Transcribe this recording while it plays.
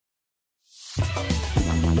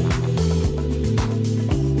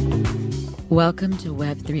Welcome to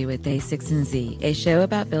Web3 with A6Z, a show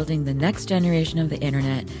about building the next generation of the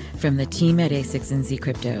internet from the team at A6Z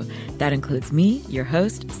Crypto. That includes me, your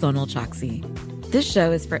host, Sonal Chokshi. This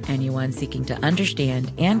show is for anyone seeking to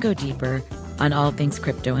understand and go deeper on all things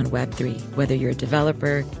crypto and Web3, whether you're a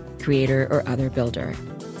developer, creator, or other builder.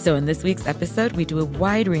 So in this week's episode, we do a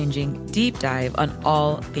wide-ranging deep dive on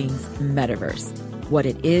all things Metaverse. What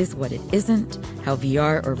it is, what it isn't, how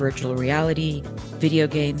VR or virtual reality, video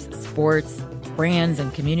games, sports, brands,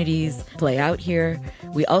 and communities play out here.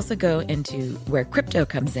 We also go into where crypto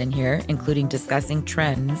comes in here, including discussing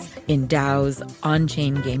trends in DAOs,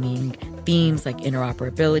 on-chain gaming, themes like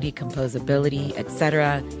interoperability, composability,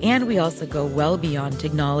 etc. And we also go well beyond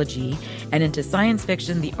technology and into science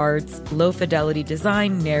fiction, the arts, low-fidelity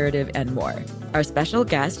design, narrative, and more. Our special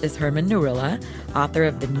guest is Herman Narula, author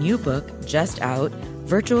of the new book, just out,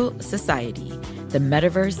 Virtual Society, the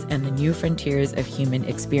Metaverse and the New Frontiers of Human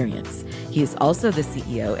Experience. He is also the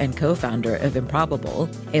CEO and co-founder of Improbable,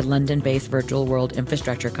 a London-based virtual world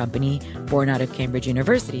infrastructure company born out of Cambridge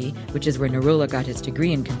University, which is where Narula got his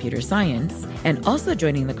degree in computer science. And also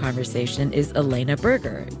joining the conversation is Elena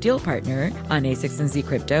Berger, deal partner on A6Z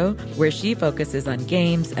Crypto, where she focuses on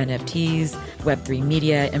games, NFTs, Web3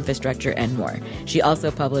 media, infrastructure, and more. She also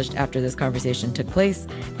published, after this conversation took place,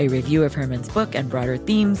 a review of Herman's book and broader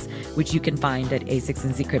themes, which you can find at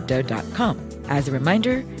a6zcrypto.com. As a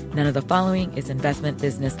reminder, none of the following is investment,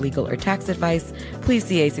 business, legal, or tax advice. Please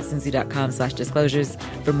see a6z.com/disclosures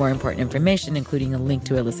for more important information, including a link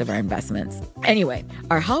to a list of our investments. Anyway,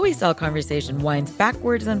 our hallway style conversation winds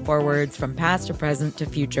backwards and forwards from past to present to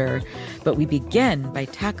future, but we begin by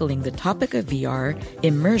tackling the topic of VR,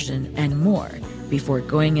 immersion, and more before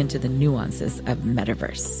going into the nuances of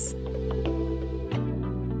Metaverse.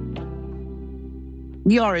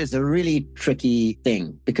 VR is a really tricky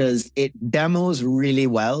thing because it demos really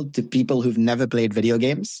well to people who've never played video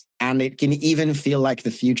games. And it can even feel like the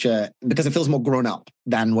future because it feels more grown up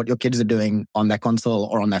than what your kids are doing on their console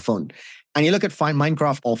or on their phone. And you look at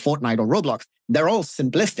Minecraft or Fortnite or Roblox, they're all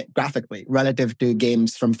simplistic graphically relative to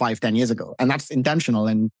games from 5-10 years ago. And that's intentional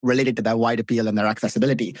and related to their wide appeal and their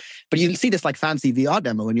accessibility. But you see this like fancy VR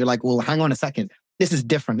demo and you're like, well, hang on a second. This is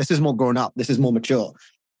different. This is more grown up. This is more mature.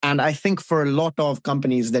 And I think for a lot of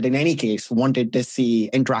companies that in any case wanted to see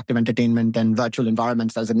interactive entertainment and virtual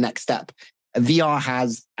environments as a next step, VR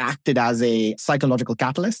has acted as a psychological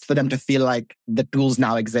catalyst for them to feel like the tools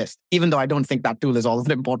now exist, even though I don't think that tool is all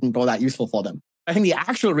that important or that useful for them. I think the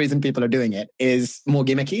actual reason people are doing it is more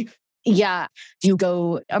gimmicky. Yeah, you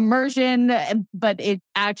go immersion, but it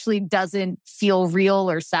actually doesn't feel real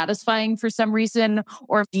or satisfying for some reason.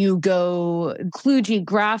 Or you go kludgy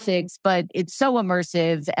graphics, but it's so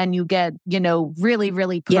immersive and you get, really,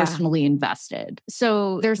 really personally invested.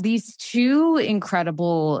 So there's these two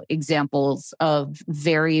incredible examples of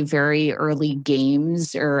very, very early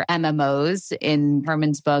games or MMOs in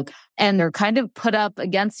Herman's book. And they're kind of put up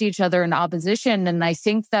against each other in opposition. And I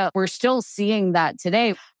think that we're still seeing that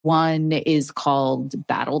today. One is called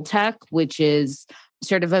BattleTech, which is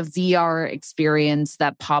sort of a VR experience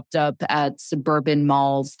that popped up at suburban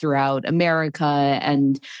malls throughout America.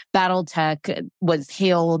 And BattleTech was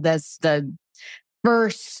hailed as the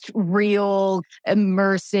first real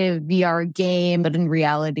immersive VR game, but in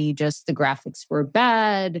reality, just the graphics were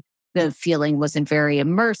bad. The feeling wasn't very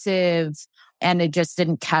immersive. And it just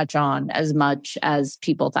didn't catch on as much as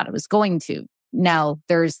people thought it was going to. Now,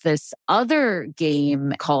 there's this other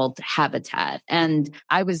game called Habitat, and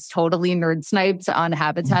I was totally nerd sniped on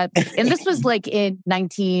Habitat. And this was like in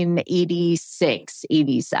 1986,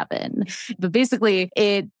 87. But basically,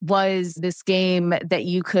 it was this game that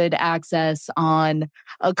you could access on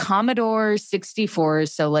a Commodore 64,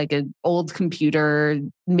 so like an old computer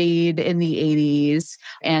made in the 80s,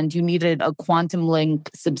 and you needed a Quantum Link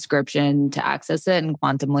subscription to access it. And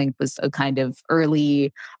Quantum Link was a kind of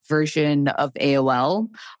early version of AOL.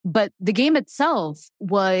 But the game itself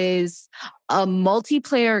was a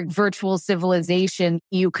multiplayer virtual civilization.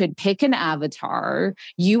 You could pick an avatar.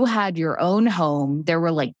 You had your own home. There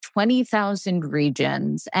were like 20,000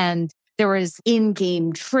 regions, and there was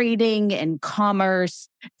in-game trading and commerce.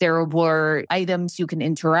 There were items you can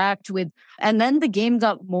interact with. And then the game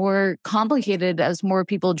got more complicated as more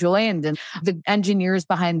people joined. And the engineers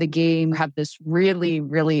behind the game have this really,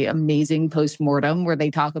 really amazing postmortem where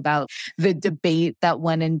they talk about the debate that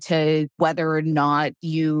went into whether or not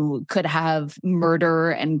you could have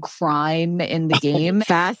murder and crime in the game.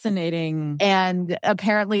 Fascinating. And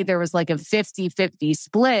apparently there was like a 50-50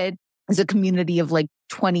 split. As a community of like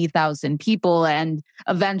 20,000 people. And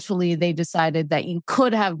eventually they decided that you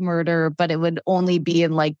could have murder, but it would only be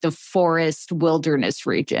in like the forest wilderness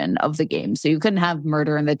region of the game. So you couldn't have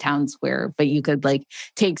murder in the town square, but you could like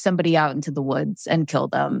take somebody out into the woods and kill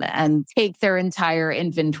them and take their entire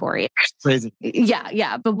inventory. Crazy.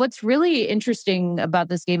 Yeah. But what's really interesting about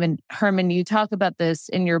this game, and Herman, you talk about this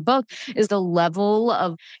in your book, is the level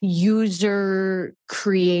of user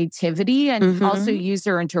creativity and also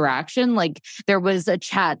user interaction. Like there was a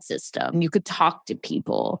chat system. You could talk to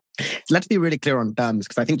people. Let's be really clear on terms,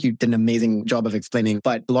 because I think you did an amazing job of explaining,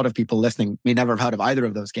 but a lot of people listening may never have heard of either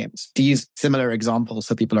of those games. To use similar examples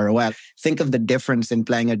so people are aware, think of the difference in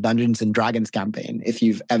playing a Dungeons and Dragons campaign if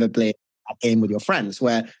you've ever played a game with your friends,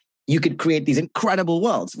 where you could create these incredible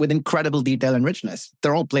worlds with incredible detail and richness.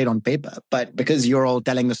 They're all played on paper, but because you're all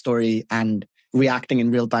telling the story and reacting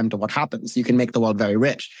in real time to what happens, you can make the world very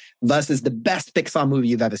rich versus the best Pixar movie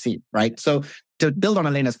you've ever seen, right? So to build on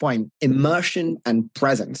Elena's point, immersion and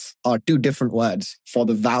presence are two different words for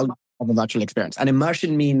the value of a virtual experience. And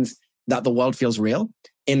immersion means that the world feels real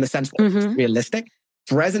in the sense that it's realistic.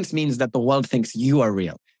 Presence means that the world thinks you are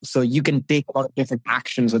real. So you can take a lot of different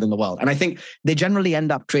actions within the world. And I think they generally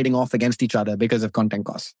end up trading off against each other because of content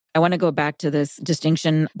costs. I want to go back to this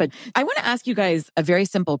distinction, but I want to ask you guys a very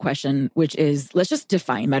simple question, which is, let's just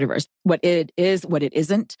define metaverse, what it is, what it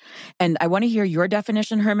isn't. And I want to hear your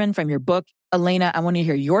definition, Herman, from your book. Elena, I want to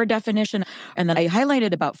hear your definition. And then I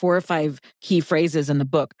highlighted about 4 or 5 key phrases in the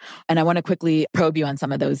book. And I want to quickly probe you on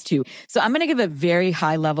some of those too. So I'm going to give a very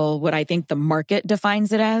high level, what I think the market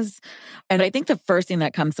defines it as. And I think the first thing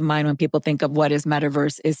that comes to mind when people think of what is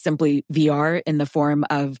metaverse is simply VR in the form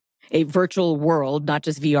of a virtual world, not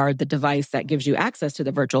just VR, the device that gives you access to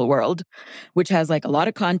the virtual world, which has like a lot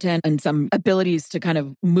of content and some abilities to kind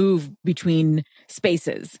of move between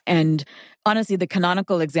spaces. And honestly, the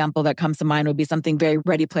canonical example that comes to mind would be something very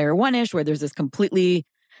Ready Player One-ish, where there's this completely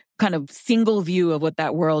kind of single view of what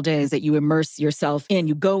that world is that you immerse yourself in.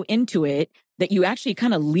 You go into it, that you actually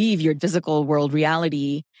kind of leave your physical world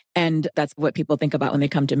reality. And that's what people think about when they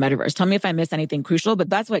come to metaverse. Tell me if I miss anything crucial, but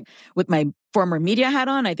that's what, with my former media hat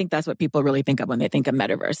on, I think that's what people really think of when they think of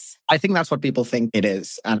metaverse. I think that's what people think it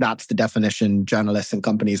is. And that's the definition journalists and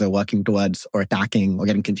companies are working towards or attacking or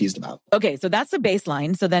getting confused about. Okay, so that's the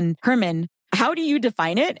baseline. So then, Herman, how do you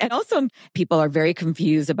define it? And also, people are very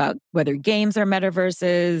confused about whether games are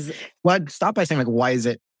metaverses. Well, I'd start by saying, like, why is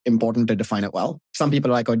it important to define it well? Some people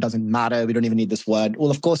are like, oh, it doesn't matter. We don't even need this word. Well,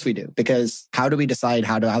 of course we do, because how do we decide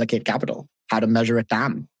how to allocate capital, how to measure a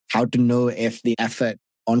TAM, how to know if the effort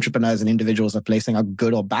entrepreneurs and individuals are placing are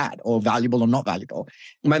good or bad, or valuable or not valuable?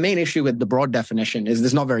 My main issue with the broad definition is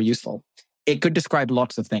it's not very useful. It could describe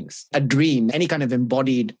lots of things. A dream, any kind of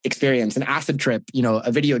embodied experience, an acid trip,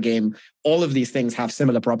 a video game, all of these things have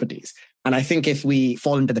similar properties. And I think if we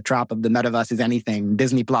fall into the trap of the metaverse is anything,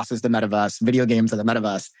 Disney Plus is the metaverse, video games are the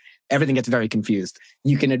metaverse, everything gets very confused.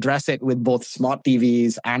 You can address it with both smart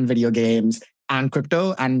TVs and video games and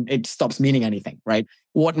crypto, and it stops meaning anything, right?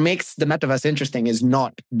 What makes the metaverse interesting is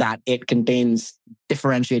not that it contains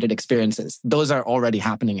differentiated experiences. Those are already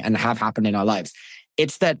happening and have happened in our lives.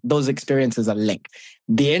 It's that those experiences are linked.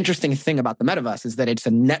 The interesting thing about the metaverse is that it's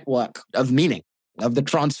a network of meaning, of the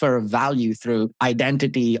transfer of value through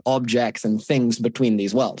identity, objects, and things between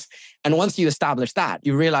these worlds. And once you establish that,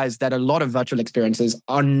 you realize that a lot of virtual experiences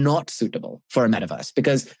are not suitable for a metaverse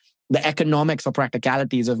because the economics or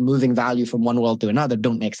practicalities of moving value from one world to another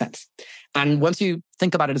don't make sense. And once you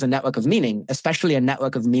think about it as a network of meaning, especially a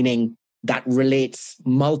network of meaning that relates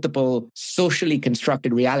multiple socially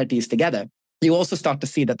constructed realities together, you also start to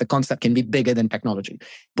see that the concept can be bigger than technology,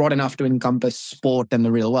 broad enough to encompass sport and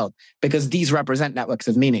the real world, because these represent networks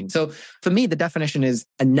of meaning. So for me, the definition is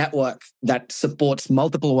a network that supports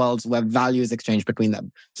multiple worlds where value is exchanged between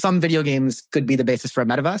them. Some video games could be the basis for a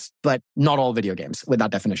metaverse, but not all video games with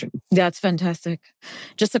that definition. That's fantastic.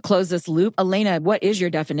 Just to close this loop, Elena, what is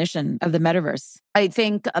your definition of the metaverse? I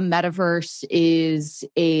think a metaverse is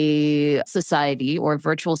a society or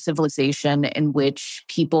virtual civilization in which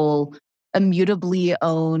people immutably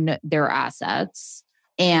own their assets.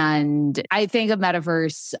 And I think a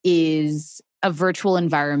metaverse is a virtual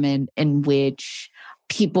environment in which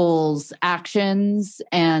people's actions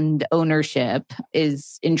and ownership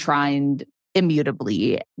is enshrined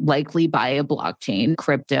immutably, likely by a blockchain.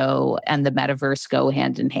 Crypto and the metaverse go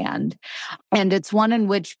hand in hand. And it's one in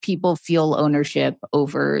which people feel ownership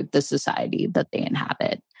over the society that they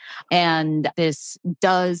inhabit. And this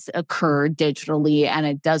does occur digitally and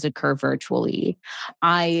it does occur virtually.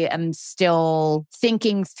 I am still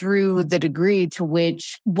thinking through the degree to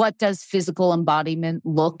which what does physical embodiment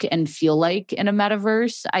look and feel like in a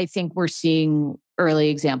metaverse. I think we're seeing early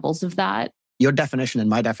examples of that? Your definition and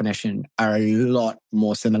my definition are a lot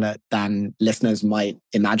more similar than listeners might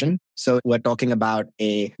imagine. So we're talking about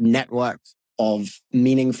a network of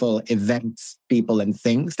meaningful events, people, and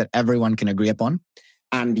things that everyone can agree upon.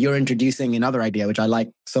 And you're introducing another idea, which I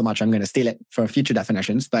like so much, I'm going to steal it for future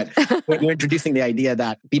definitions. But you're introducing the idea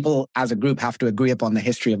that people as a group have to agree upon the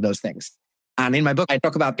history of those things. And in my book, I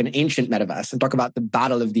talk about an ancient metaverse and talk about the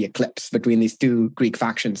battle of the eclipse between these two Greek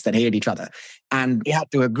factions that hated each other. And they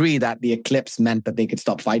had to agree that the eclipse meant that they could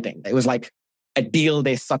stop fighting. It was like a deal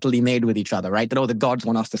they subtly made with each other, right? That, oh, the gods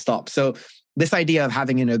want us to stop. So this idea of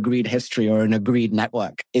having an agreed history or an agreed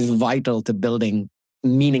network is vital to building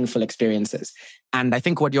meaningful experiences. And I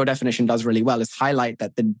think what your definition does really well is highlight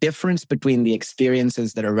that the difference between the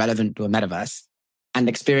experiences that are relevant to a metaverse and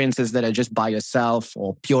experiences that are just by yourself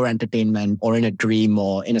or pure entertainment or in a dream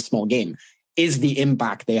or in a small game is the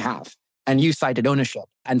impact they have. And you cited ownership.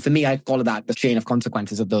 And for me, I call that the chain of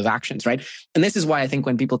consequences of those actions, right? And this is why I think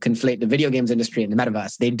when people conflate the video games industry and the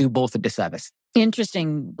metaverse, they do both a disservice.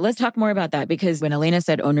 Interesting. Let's talk more about that, because when Elena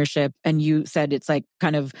said ownership and you said it's like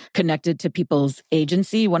kind of connected to people's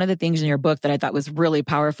agency, one of the things in your book that I thought was really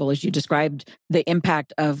powerful is you described the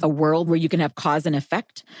impact of a world where you can have cause and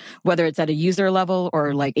effect, whether it's at a user level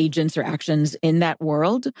or like agents or actions in that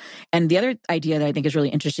world. And the other idea that I think is really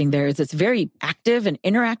interesting there is it's very active and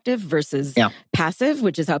interactive versus passive,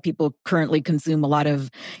 which is how people currently consume a lot of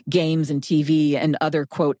games and TV and other,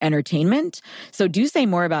 quote, entertainment. So do say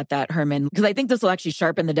more about that, Herman, because I think this will actually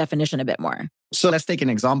sharpen the definition a bit more. So let's take an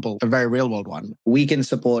example, a very real world one. We can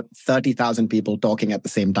support 30,000 people talking at the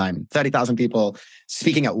same time, 30,000 people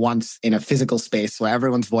speaking at once in a physical space where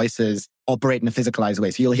everyone's voices operate in a physicalized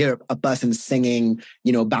way. So you'll hear a person singing,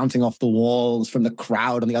 bouncing off the walls from the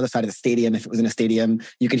crowd on the other side of the stadium. If it was in a stadium,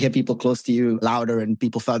 you can hear people close to you louder and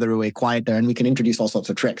people further away quieter. And we can introduce all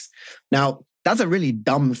sorts of tricks. Now, that's a really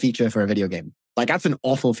dumb feature for a video game. Like, that's an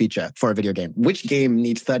awful feature for a video game. Which game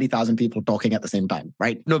needs 30,000 people talking at the same time,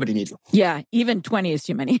 right? Nobody needs it. Yeah, even 20 is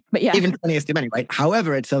too many. But yeah. Even 20 is too many, right?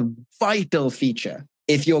 However, it's a vital feature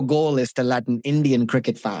if your goal is to let an Indian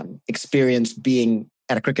cricket fan experience being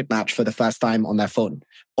at a cricket match for the first time on their phone,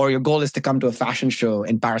 or your goal is to come to a fashion show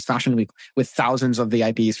in Paris Fashion Week with thousands of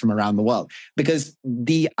VIPs from around the world. Because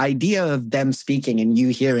the idea of them speaking and you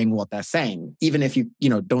hearing what they're saying, even if you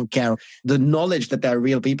don't care, the knowledge that there are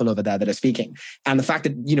real people over there that are speaking, and the fact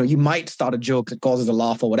that, you might start a joke that causes a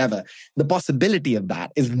laugh or whatever, the possibility of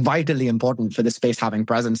that is vitally important for the space having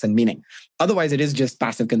presence and meaning. Otherwise, it is just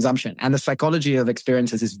passive consumption. And the psychology of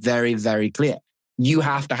experiences is very, very clear. You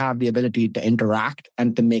have to have the ability to interact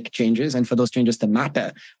and to make changes and for those changes to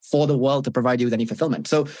matter for the world to provide you with any fulfillment.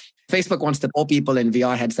 So Facebook wants to pull people in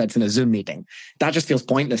VR headsets in a Zoom meeting. That just feels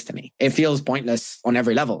pointless to me. It feels pointless on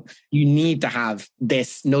every level. You need to have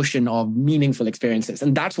this notion of meaningful experiences.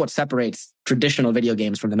 And that's what separates traditional video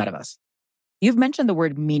games from the metaverse. You've mentioned the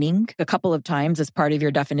word meaning a couple of times as part of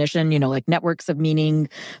your definition, like networks of meaning,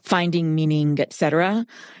 finding meaning, etc.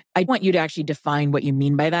 I want you to actually define what you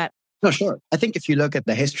mean by that. No, sure. I think if you look at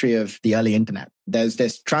the history of the early internet, there's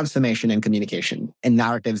this transformation in communication, in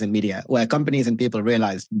narratives and media, where companies and people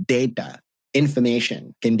realized data,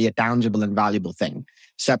 information can be a tangible and valuable thing,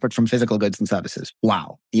 separate from physical goods and services.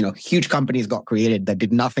 Wow. Huge companies got created that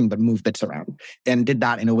did nothing but move bits around and did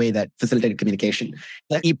that in a way that facilitated communication.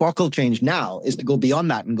 The epochal change now is to go beyond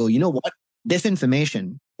that and go, you know what? This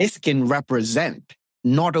information, this can represent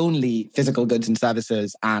not only physical goods and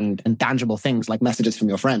services and tangible things like messages from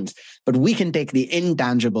your friends, but we can take the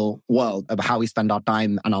intangible world of how we spend our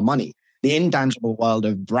time and our money, the intangible world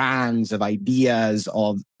of brands, of ideas,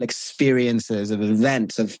 of experiences, of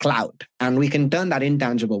events, of clout, and we can turn that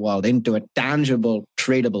intangible world into a tangible,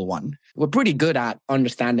 tradable one. We're pretty good at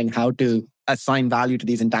understanding how to assign value to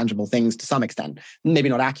these intangible things to some extent, maybe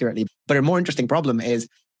not accurately, but a more interesting problem is,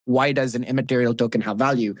 why does an immaterial token have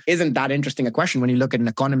value? Isn't that interesting a question when you look at an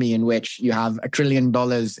economy in which you have $1 trillion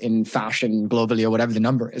in fashion globally or whatever the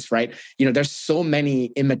number is, right? There's so many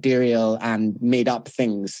immaterial and made up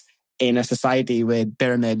things in a society with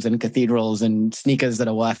pyramids and cathedrals and sneakers that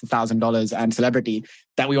are worth $1,000 and celebrity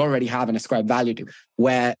that we already have and ascribe value to,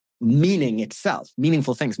 where meaning itself,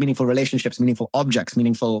 meaningful things, meaningful relationships, meaningful objects,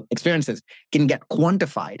 meaningful experiences can get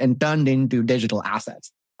quantified and turned into digital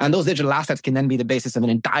assets. And those digital assets can then be the basis of an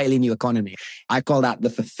entirely new economy. I call that the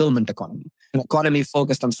fulfillment economy. an economy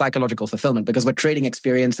focused on psychological fulfillment because we're trading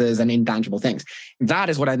experiences and intangible things. That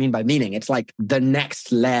is what I mean by meaning. It's like the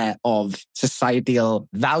next layer of societal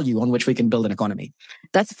value on which we can build an economy.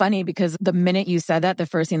 That's funny because the minute you said that, the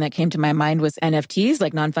first thing that came to my mind was NFTs,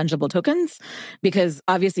 like non-fungible tokens, because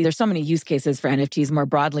obviously there's so many use cases for NFTs more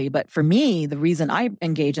broadly. But for me, the reason I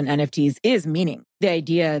engage in NFTs is meaning. The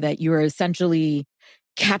idea that you're essentially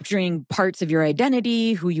capturing parts of your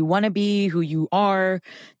identity, who you want to be, who you are,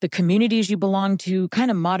 the communities you belong to,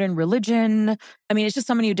 kind of modern religion. I mean, it's just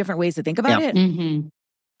so many different ways to think about it. Mm-hmm.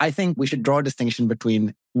 I think we should draw a distinction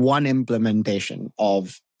between one implementation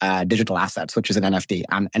of digital assets, which is an NFT,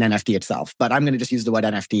 and an NFT itself. But I'm going to just use the word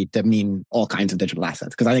NFT to mean all kinds of digital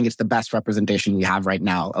assets, because I think it's the best representation we have right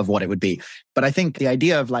now of what it would be. But I think the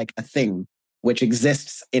idea of like a thing which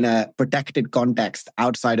exists in a protected context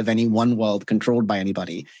outside of any one world controlled by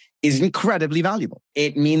anybody is incredibly valuable.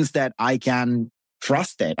 It means that I can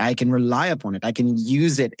trust it. I can rely upon it. I can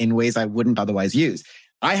use it in ways I wouldn't otherwise use.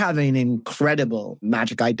 I have an incredible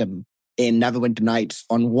magic item in Neverwinter Nights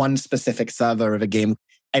on one specific server of a game.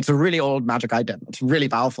 It's a really old magic item. It's really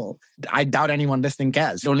powerful. I doubt anyone listening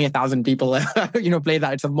cares. Only 1,000 people, play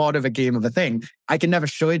that. It's a mod of a game of a thing. I can never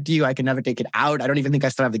show it to you. I can never take it out. I don't even think I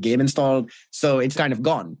still have the game installed. So it's kind of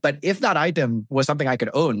gone. But if that item was something I could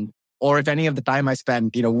own, or if any of the time I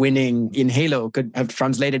spent, winning in Halo could have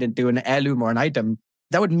translated into an heirloom or an item,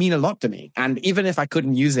 that would mean a lot to me. And even if I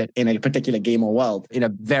couldn't use it in a particular game or world, in a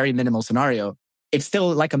very minimal scenario, it's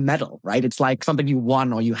still like a medal, right? It's like something you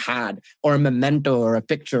won or you had, or a memento or a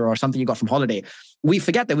picture or something you got from holiday. We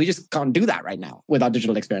forget that we just can't do that right now with our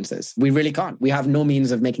digital experiences. We really can't. We have no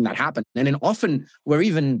means of making that happen. And then often we're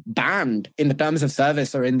even banned in the terms of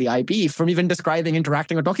service or in the IP from even describing,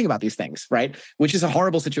 interacting, or talking about these things, right? Which is a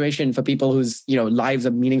horrible situation for people whose lives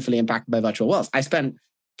are meaningfully impacted by virtual worlds. I spent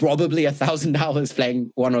probably 1,000 hours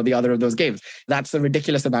playing one or the other of those games. That's a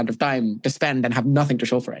ridiculous amount of time to spend and have nothing to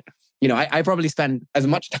show for it. I probably spend as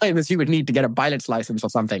much time as you would need to get a pilot's license or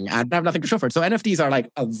something and have nothing to show for it. So NFTs are like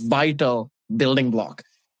a vital building block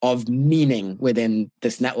of meaning within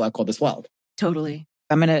this network or this world. Totally.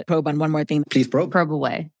 I'm going to probe on one more thing. Please probe. Probe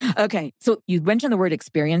away. Okay. So you mentioned the word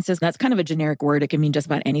experiences. That's kind of a generic word. It can mean just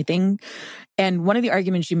about anything. And one of the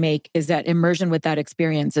arguments you make is that immersion without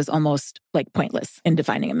experience is almost like pointless in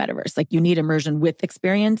defining a metaverse. Like you need immersion with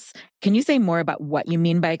experience. Can you say more about what you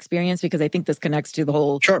mean by experience? Because I think this connects to the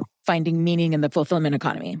whole finding meaning in the fulfillment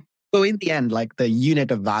economy. So in the end, like the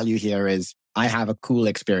unit of value here is I have a cool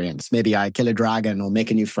experience. Maybe I kill a dragon or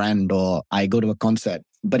make a new friend or I go to a concert.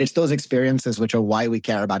 But it's those experiences which are why we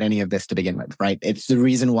care about any of this to begin with, right? It's the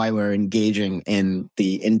reason why we're engaging in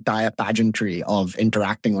the entire pageantry of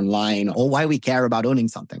interacting online, or why we care about owning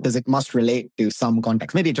something, because it must relate to some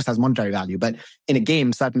context. Maybe it just has monetary value, but in a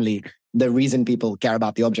game, certainly the reason people care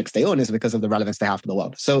about the objects they own is because of the relevance they have to the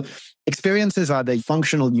world. So experiences are the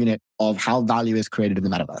functional unit of how value is created in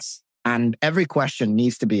the metaverse. And every question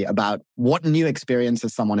needs to be about what new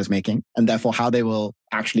experiences someone is making, and therefore how they will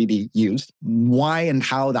actually be used, why and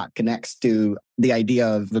how that connects to the idea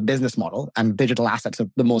of the business model, and digital assets are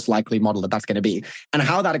the most likely model that's going to be, and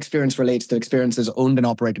how that experience relates to experiences owned and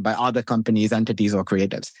operated by other companies, entities, or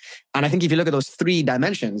creatives. And I think if you look at those three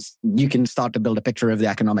dimensions, you can start to build a picture of the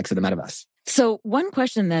economics of the metaverse. So one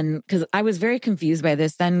question then, because I was very confused by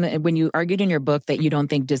this then when you argued in your book that you don't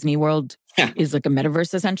think Disney World is like a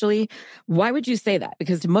metaverse essentially. Why would you say that?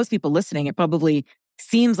 Because to most people listening, it probably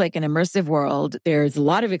seems like an immersive world. There's a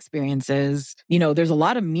lot of experiences, there's a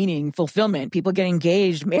lot of meaning, fulfillment. People get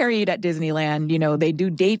engaged, married at Disneyland, they do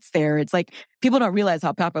dates there. It's like people don't realize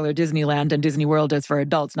how popular Disneyland and Disney World is for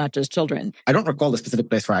adults, not just children. I don't recall the specific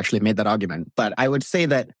place where I actually made that argument, but I would say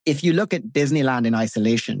that if you look at Disneyland in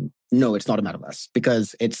isolation, no, it's not a metaverse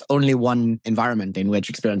because it's only one environment in which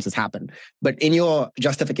experiences happen. But in your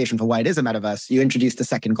justification for why it is a metaverse, you introduce the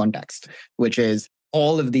second context, which is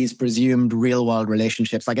all of these presumed real world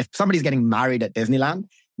relationships. Like if somebody's getting married at Disneyland,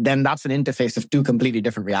 then that's an interface of two completely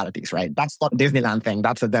different realities, right? That's not a Disneyland thing.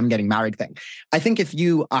 That's a them getting married thing. I think if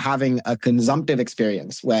you are having a consumptive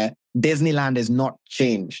experience where Disneyland is not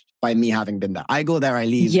changed by me having been there. I go there, I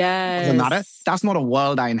leave. Yes. Doesn't matter. That's not a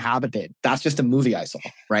world I inhabited. That's just a movie I saw,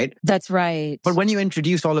 right? That's right. But when you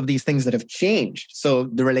introduce all of these things that have changed, so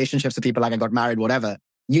the relationships of people like I got married, whatever,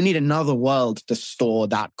 you need another world to store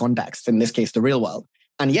that context, in this case, the real world.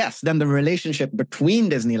 And yes, then the relationship between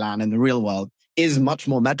Disneyland and the real world is much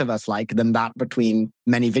more metaverse-like than that between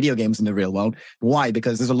many video games in the real world. Why?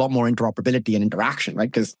 Because there's a lot more interoperability and interaction,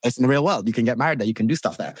 right? Because it's in the real world. You can get married there. You can do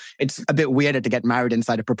stuff there. It's a bit weirder to get married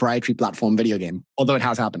inside a proprietary platform video game, although it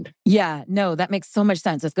has happened. Yeah, no, that makes so much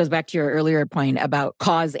sense. This goes back to your earlier point about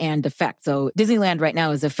cause and effect. So Disneyland right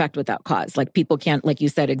now is effect without cause. Like people can't, like you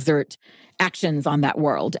said, exert actions on that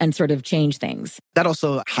world and sort of change things. That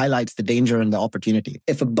also highlights the danger and the opportunity.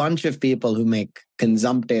 If a bunch of people who make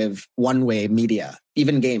consumptive one-way media,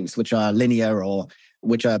 even games which are linear or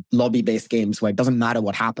which are lobby-based games where it doesn't matter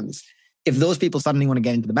what happens, if those people suddenly want to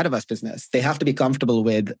get into the metaverse business, they have to be comfortable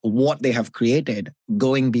with what they have created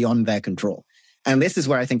going beyond their control. And this is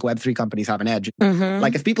where I think Web3 companies have an edge.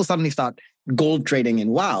 Like if people suddenly start gold trading in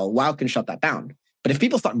WoW can shut that down. But if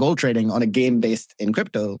people start gold trading on a game based in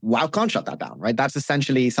crypto, WoW can't shut that down, right? That's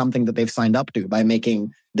essentially something that they've signed up to by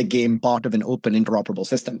making the game part of an open interoperable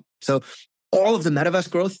system. So all of the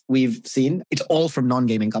metaverse growth we've seen, it's all from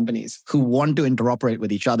non-gaming companies who want to interoperate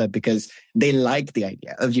with each other because they like the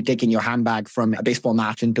idea of you taking your handbag from a baseball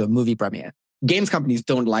match into a movie premiere. Games companies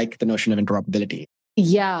don't like the notion of interoperability.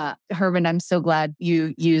 Yeah, Herman, I'm so glad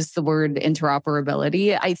you used the word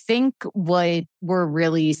interoperability. I think what we're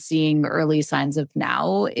really seeing early signs of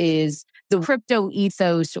now is the crypto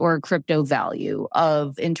ethos or crypto value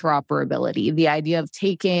of interoperability. The idea of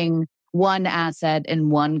taking one asset in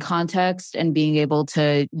one context and being able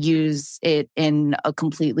to use it in a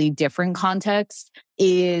completely different context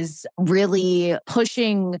is really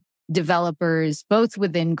pushing developers, both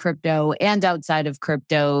within crypto and outside of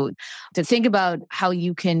crypto, to think about how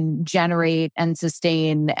you can generate and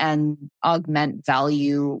sustain and augment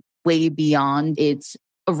value way beyond its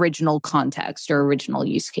original context or original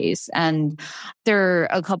use case. And there are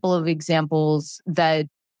a couple of examples that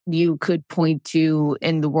you could point to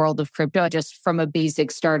in the world of crypto, just from a basic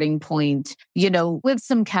starting point, with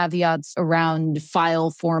some caveats around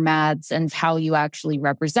file formats and how you actually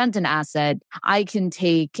represent an asset. I can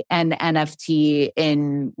take an NFT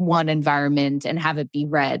in one environment and have it be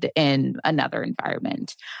read in another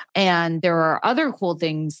environment. And there are other cool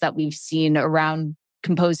things that we've seen around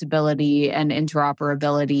composability and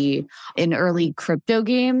interoperability in early crypto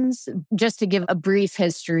games. Just to give a brief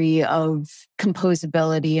history of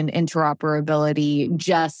composability and interoperability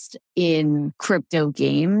just in crypto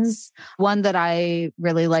games, one that I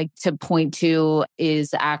really like to point to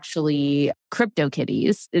is actually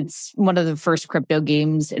CryptoKitties. It's one of the first crypto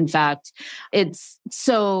games. In fact, it's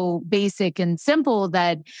so basic and simple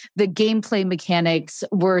that the gameplay mechanics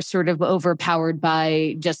were sort of overpowered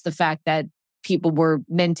by just the fact that people were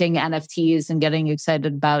minting NFTs and getting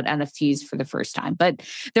excited about NFTs for the first time. But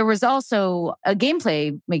there was also a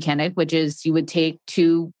gameplay mechanic, which is you would take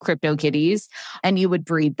two CryptoKitties and you would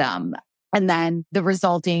breed them. And then the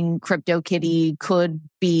resulting CryptoKitty could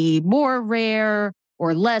be more rare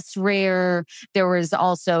or less rare. There was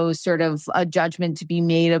also sort of a judgment to be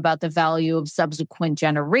made about the value of subsequent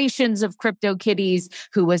generations of CryptoKitties,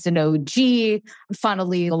 who was an OG.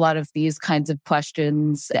 Funnily, a lot of these kinds of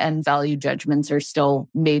questions and value judgments are still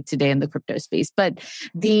made today in the crypto space. But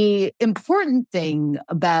the important thing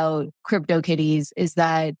about CryptoKitties is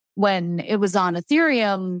that when it was on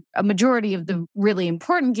Ethereum, a majority of the really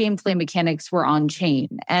important gameplay mechanics were on chain.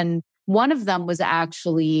 And one of them was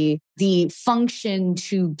actually the function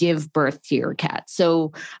to give birth to your cat.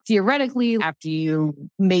 So theoretically, after you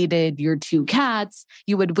mated your two cats,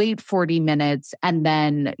 you would wait 40 minutes and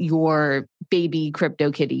then your baby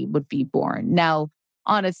CryptoKitty would be born. Now,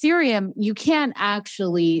 on Ethereum, you can't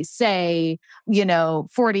actually say,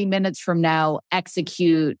 40 minutes from now,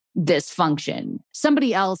 execute this function.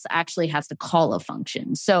 Somebody else actually has to call a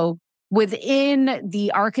function. So within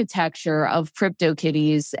the architecture of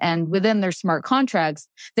CryptoKitties and within their smart contracts,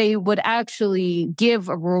 they would actually give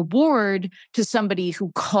a reward to somebody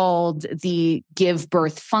who called the give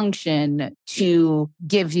birth function to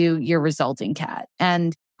give you your resulting cat.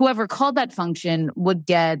 And whoever called that function would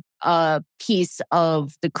get a piece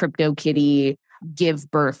of the CryptoKitty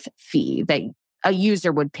give birth fee that a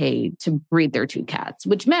user would pay to breed their two cats,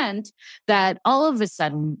 which meant that all of a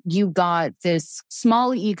sudden you got this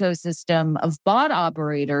small ecosystem of bot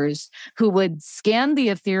operators who would scan the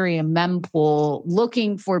Ethereum mempool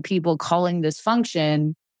looking for people calling this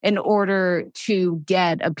function in order to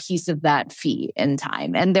get a piece of that fee in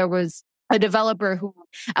time. And there was a developer who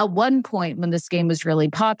at one point when this game was really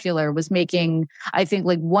popular was making, I think,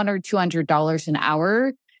 like $100 or $200 an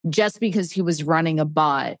hour just because he was running a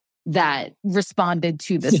bot that responded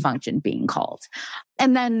to this function being called.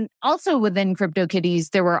 And then also within CryptoKitties,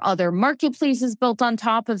 there were other marketplaces built on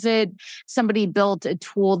top of it. Somebody built a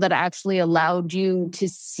tool that actually allowed you to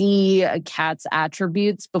see a cat's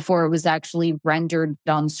attributes before it was actually rendered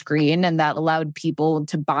on screen. And that allowed people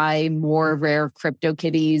to buy more rare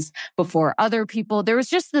CryptoKitties before other people. There was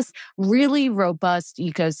just this really robust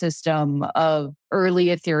ecosystem of early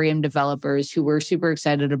Ethereum developers who were super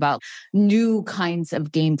excited about new kinds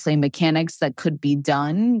of gameplay mechanics that could be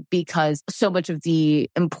done, because so much of the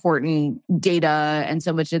important data and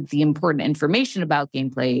so much of the important information about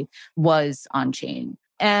gameplay was on chain.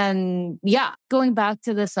 And yeah, going back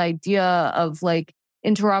to this idea of like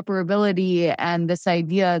interoperability and this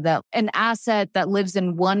idea that an asset that lives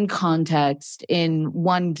in one context in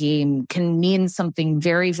one game can mean something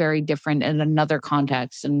very, very different in another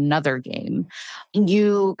context in another game.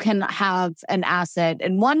 You can have an asset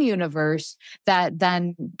in one universe that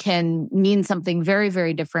then can mean something very,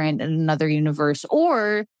 very different in another universe,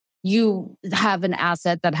 or you have an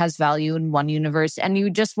asset that has value in one universe and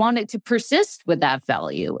you just want it to persist with that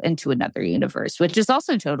value into another universe, which is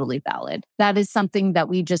also totally valid. That is something that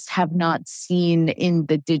we just have not seen in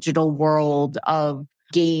the digital world of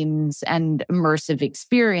games and immersive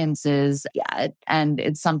experiences yet. And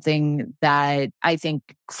it's something that I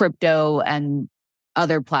think crypto and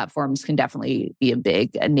other platforms can definitely be a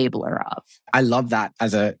big enabler of. I love that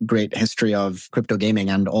as a great history of crypto gaming,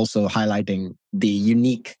 and also highlighting the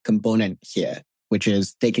unique component here, which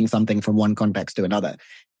is taking something from one context to another.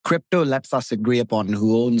 Crypto lets us agree upon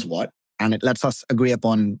who owns what, and it lets us agree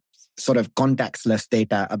upon sort of contextless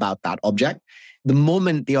data about that object. The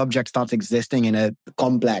moment the object starts existing in a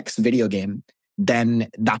complex video game, then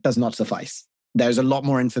that does not suffice. There's a lot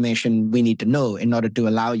more information we need to know in order to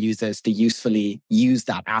allow users to usefully use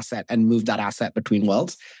that asset and move that asset between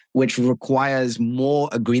worlds, which requires more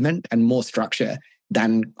agreement and more structure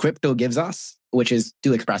than crypto gives us, which is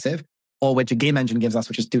too expressive, or which a game engine gives us,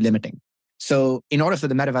 which is too limiting. So in order for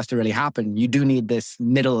the metaverse to really happen, you do need this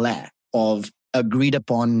middle layer of agreed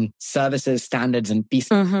upon services, standards, and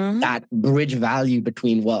pieces that bridge value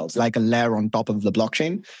between worlds, like a layer on top of the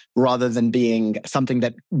blockchain, rather than being something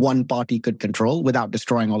that one party could control without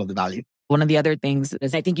destroying all of the value. One of the other things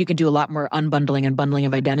is I think you can do a lot more unbundling and bundling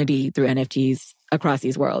of identity through NFTs across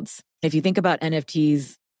these worlds. If you think about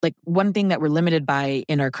NFTs, like one thing that we're limited by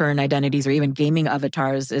in our current identities or even gaming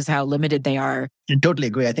avatars is how limited they are. I totally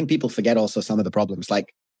agree. I think people forget also some of the problems.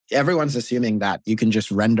 Like, everyone's assuming that you can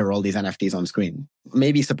just render all these NFTs on screen.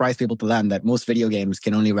 Maybe surprise people to learn that most video games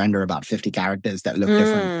can only render about 50 characters that look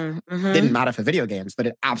different. Didn't matter for video games, but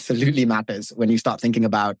it absolutely matters when you start thinking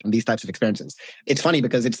about these types of experiences. It's funny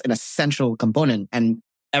because it's an essential component and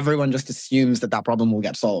everyone just assumes that that problem will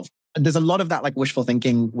get solved. There's a lot of that like wishful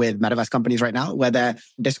thinking with metaverse companies right now, where they're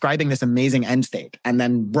describing this amazing end state and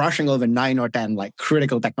then brushing over 9 or 10 like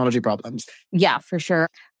critical technology problems. Yeah, for sure.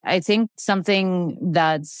 I think something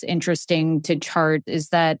that's interesting to chart is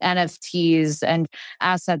that NFTs and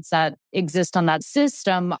assets that exist on that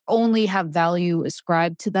system only have value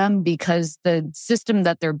ascribed to them because the system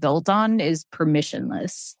that they're built on is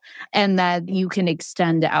permissionless, and that you can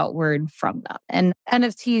extend outward from that. And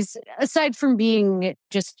NFTs, aside from being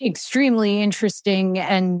just extremely interesting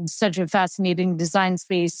and such a fascinating design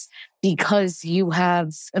space, because you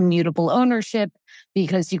have immutable ownership,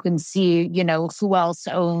 because you can see, who else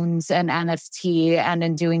owns an NFT, and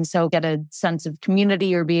in doing so, get a sense of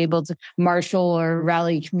community or be able to marshal or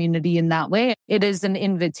rally community in that way. It is an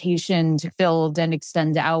invitation to build and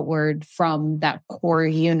extend outward from that core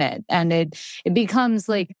unit. And it becomes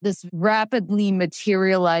like this rapidly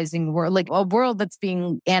materializing world, like a world that's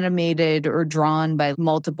being animated or drawn by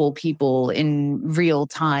multiple people in real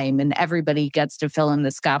time, and everybody gets to fill in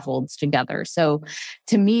the scaffolds together. So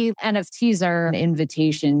to me, NFTs are an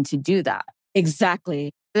invitation to do that.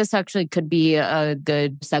 Exactly. This actually could be a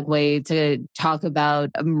good segue to talk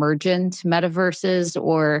about emergent metaverses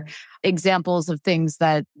or examples of things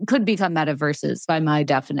that could become metaverses by my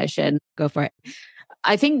definition. Go for it.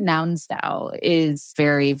 I think Nouns DAO is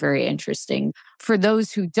very, very interesting. For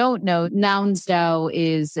those who don't know, Nouns DAO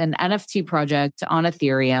is an NFT project on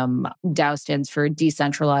Ethereum. DAO stands for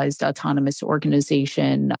Decentralized Autonomous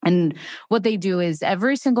Organization. And what they do is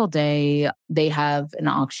every single day, they have an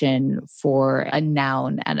auction for a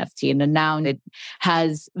noun NFT. And a noun, it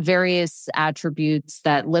has various attributes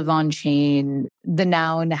that live on chain. The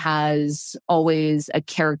noun has always a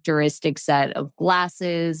characteristic set of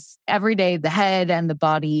glasses. Every day, the head and the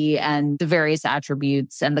body and the various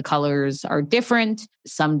attributes and the colors are different. different.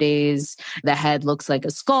 Some days the head looks like a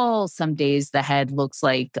skull. Some days the head looks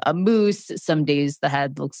like a moose. Some days the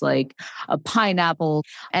head looks like a pineapple.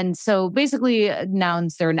 And so basically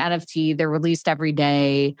nouns, they're an NFT. They're released every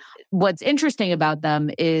day. What's interesting about them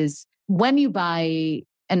is when you buy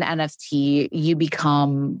an NFT, you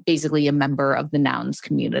become basically a member of the nouns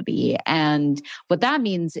community. And what that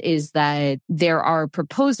means is that there are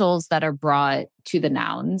proposals that are brought to the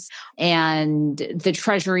nouns. And the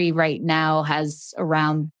treasury right now has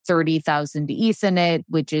around 30,000 ETH in it,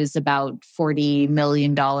 which is about $40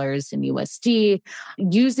 million in USD.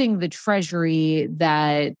 Using the treasury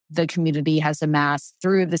that the community has amassed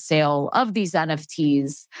through the sale of these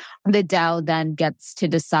NFTs, the DAO then gets to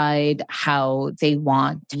decide how they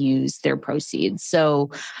want to use their proceeds. So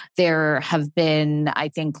there have been, I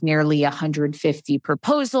think, nearly 150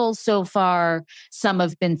 proposals so far. Some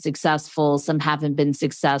have been successful, some haven't been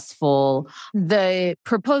successful. The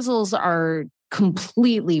proposals are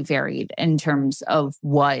completely varied in terms of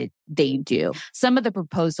what they do. Some of the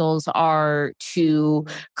proposals are to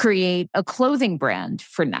create a clothing brand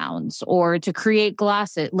for nouns, or to create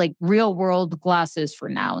glasses, like real world glasses for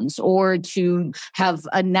nouns, or to have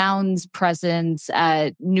a nouns presence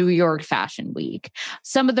at New York Fashion Week.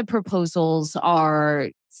 Some of the proposals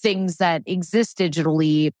are things that exist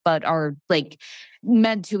digitally, but are like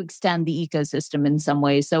meant to extend the ecosystem in some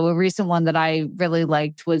way. So a recent one that I really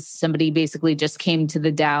liked was somebody basically just came to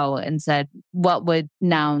the DAO and said, what would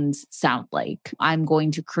nouns sound like? I'm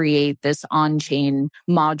going to create this on-chain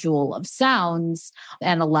module of sounds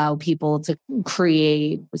and allow people to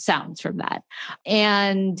create sounds from that.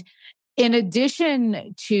 And in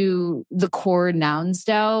addition to the core nouns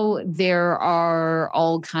DAO, there are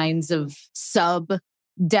all kinds of sub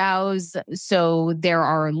DAOs. So there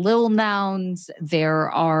are Lil Nouns,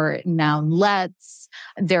 there are Nounlets,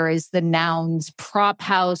 there is the Nouns Prop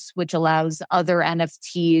House, which allows other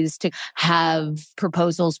NFTs to have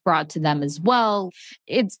proposals brought to them as well.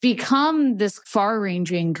 It's become this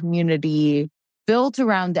far-ranging community built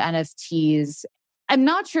around NFTs. I'm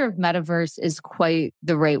not sure if metaverse is quite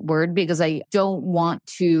the right word, because I don't want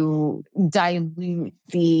to dilute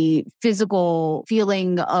the physical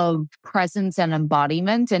feeling of presence and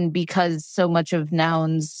embodiment. And because so much of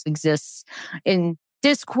nouns exists in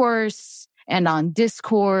discourse and on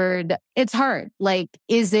Discord, it's hard. Like,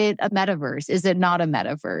 is it a metaverse? Is it not a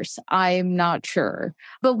metaverse? I'm not sure.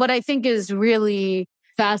 But what I think is really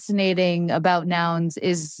fascinating about nouns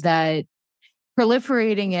is that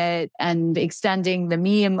proliferating it and extending the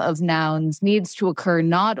meme of nouns needs to occur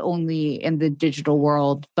not only in the digital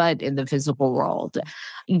world, but in the physical world.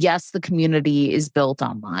 Yes, the community is built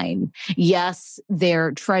online. Yes,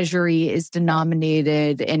 their treasury is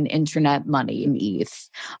denominated in internet money, in ETH.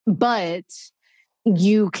 But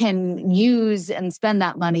you can use and spend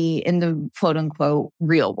that money in the quote unquote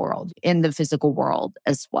real world, in the physical world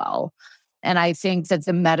as well. And I think that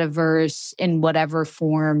the metaverse, in whatever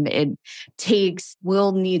form it takes,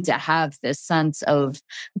 will need to have this sense of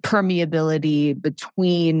permeability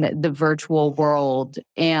between the virtual world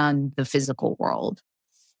and the physical world.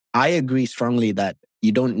 I agree strongly that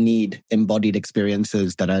you don't need embodied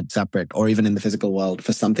experiences that are separate or even in the physical world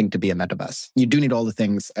for something to be a metaverse. You do need all the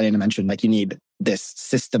things Elena mentioned, like you need this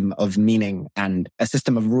system of meaning and a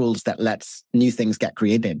system of rules that lets new things get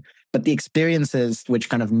created. But the experiences which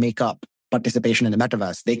kind of make up participation in the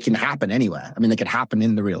metaverse, they can happen anywhere. I mean, they can happen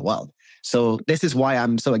in the real world. So this is why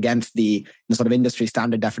I'm so against the sort of industry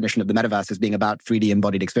standard definition of the metaverse as being about 3D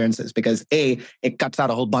embodied experiences, because A, it cuts out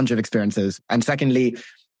a whole bunch of experiences. And secondly,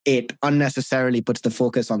 it unnecessarily puts the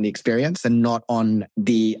focus on the experience and not on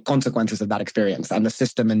the consequences of that experience and the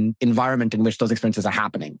system and environment in which those experiences are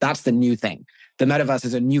happening. That's the new thing. The metaverse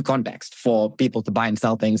is a new context for people to buy and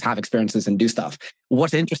sell things, have experiences and do stuff.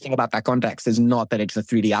 What's interesting about that context is not that it's a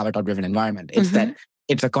 3D avatar-driven environment. It's that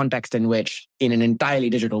it's a context in which, in an entirely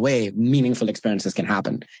digital way, meaningful experiences can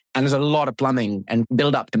happen. And there's a lot of plumbing and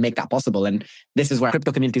build up to make that possible. And this is where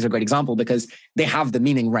crypto communities are a great example, because they have the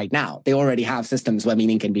meaning right now. They already have systems where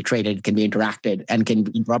meaning can be traded, can be interacted, and can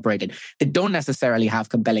be interoperated. They don't necessarily have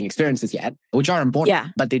compelling experiences yet, which are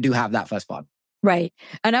important, but they do have that first part. Right.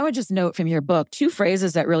 And I would just note from your book, two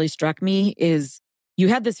phrases that really struck me is you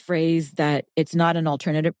had this phrase that it's not an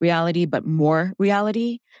alternative reality, but more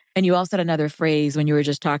reality. And you also had another phrase when you were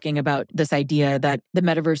just talking about this idea that the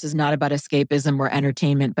metaverse is not about escapism or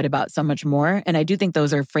entertainment, but about so much more. And I do think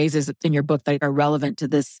those are phrases in your book that are relevant to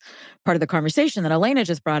this part of the conversation that Elena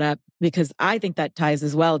just brought up, because I think that ties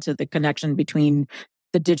as well to the connection between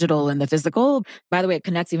the digital and the physical. By the way, it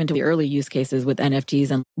connects even to the early use cases with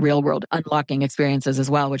NFTs and real world unlocking experiences as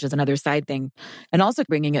well, which is another side thing. And also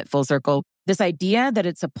bringing it full circle. This idea that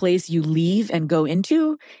it's a place you leave and go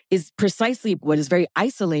into is precisely what is very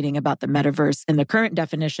isolating about the metaverse in the current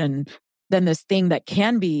definition than this thing that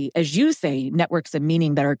can be, as you say, networks of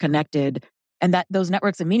meaning that are connected, and that those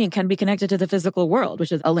networks of meaning can be connected to the physical world,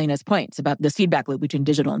 which is Elena's points about this feedback loop between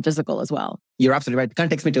digital and physical as well. You're absolutely right. It kind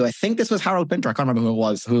of takes me to, I think this was Harold Pinter, I can't remember who it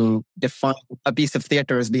was, who defined a piece of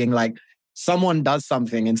theater as being like, someone does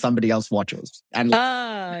something and somebody else watches. And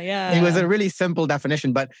yeah. It was a really simple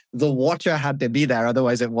definition, but the watcher had to be there.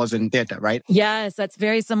 Otherwise it wasn't theater, right? Yes, that's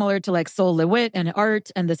very similar to like Sol LeWitt and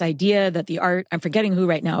art, and this idea that the art, I'm forgetting who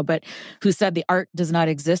right now, but who said the art does not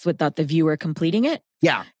exist without the viewer completing it.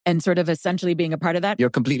 Yeah. And sort of essentially being a part of that. You're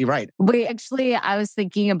completely right. Wait, actually, I was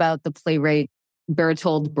thinking about the playwright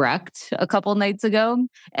Bertolt Brecht a couple nights ago,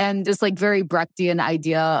 and this like very Brechtian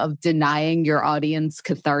idea of denying your audience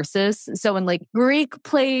catharsis. So in like Greek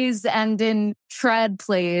plays and in trad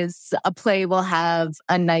plays, a play will have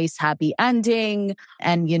a nice happy ending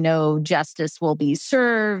and, you know, justice will be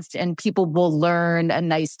served and people will learn a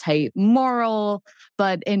nice tight moral.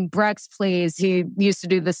 But in Brecht's plays, he used to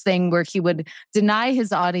do this thing where he would deny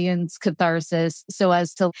his audience catharsis so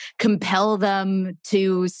as to compel them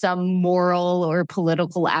to some moral or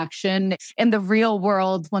political action in the real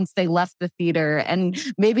world once they left the theater. And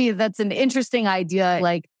maybe that's an interesting idea.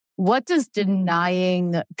 Like, what does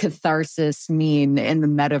denying catharsis mean in the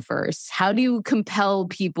metaverse? How do you compel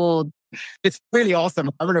people? It's really awesome.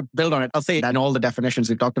 I'm going to build on it. I'll say it in all the definitions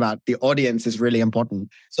we've talked about. The audience is really important.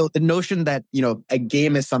 So the notion that, you know, a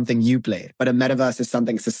game is something you play, but a metaverse is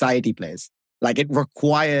something society plays. Like it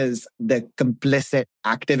requires the complicit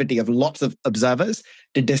activity of lots of observers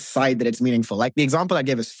to decide that it's meaningful. Like the example I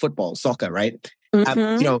gave is football, soccer, right? You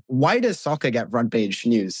know, why does soccer get front page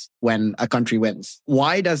news when a country wins?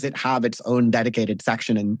 Why does it have its own dedicated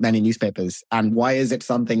section in many newspapers? And why is it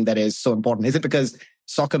something that is so important? Is it because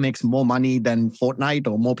soccer makes more money than Fortnite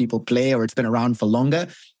or more people play or it's been around for longer?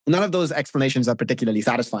 None of those explanations are particularly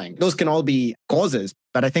satisfying. Those can all be causes,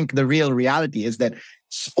 but I think the real reality is that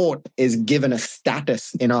sport is given a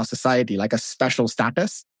status in our society, like a special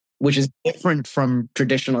status, which is different from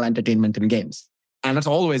traditional entertainment and games. And that's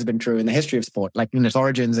always been true in the history of sport, like in its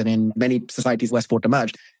origins and in many societies where sport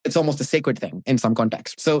emerged. It's almost a sacred thing in some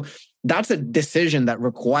context. So that's a decision that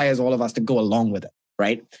requires all of us to go along with it,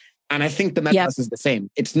 right? And I think the metaverse is the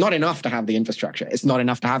same. It's not enough to have the infrastructure. It's not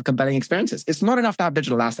enough to have compelling experiences. It's not enough to have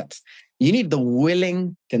digital assets. You need the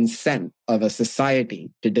willing consent of a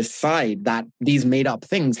society to decide that these made up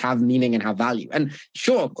things have meaning and have value. And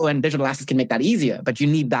sure, when digital assets can make that easier, but you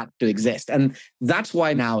need that to exist. And that's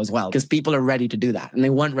why now as well, because people are ready to do that. And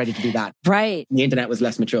they weren't ready to do that. Right. The internet was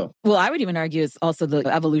less mature. Well, I would even argue it's also the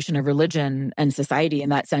evolution of religion and society in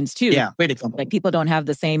that sense too. Yeah, great example. Like people don't have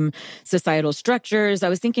the same societal structures. I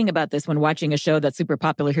was thinking about this when watching a show that's super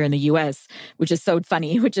popular here in the US, which is so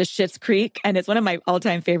funny, which is Schitt's Creek. And it's one of my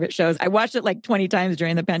all-time favorite shows. I watched it like 20 times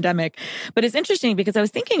during the pandemic. But it's interesting because I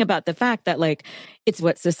was thinking about the fact that like it's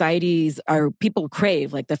what societies are, people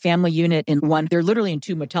crave, like the family unit in one, they're literally in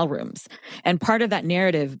two motel rooms. And part of that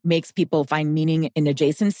narrative makes people find meaning in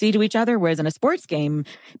adjacency to each other. Whereas in a sports game,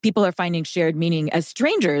 people are finding shared meaning as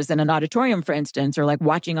strangers in an auditorium, for instance, or like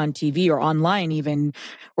watching on TV or online even,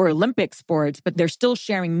 or Olympic sports, but they're still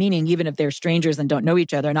sharing meaning even if they're strangers and don't know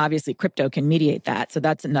each other. And obviously crypto can mediate that. So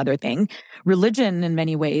that's another thing. Religion in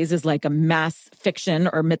many ways is like a mass fiction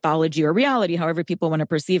or mythology or reality, however people want to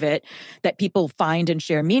perceive it, that people find and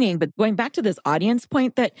share meaning. But going back to this audience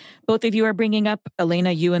point that both of you are bringing up,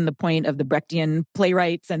 Elena, you and the point of the Brechtian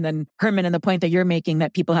playwrights, and then Herman and the point that you're making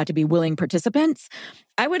that people have to be willing participants.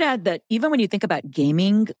 I would add that even when you think about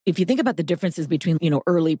gaming, if you think about the differences between,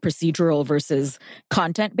 early procedural versus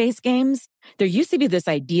content-based games, there used to be this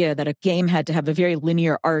idea that a game had to have a very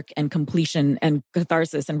linear arc and completion and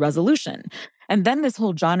catharsis and resolution. And then this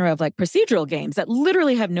whole genre of like procedural games that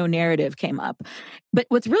literally have no narrative came up. But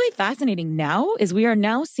what's really fascinating now is we are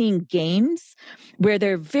now seeing games where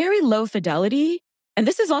they're very low fidelity. And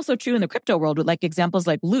this is also true in the crypto world with like examples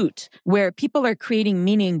like Loot, where people are creating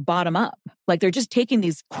meaning bottom up. Like they're just taking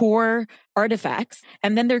these core artifacts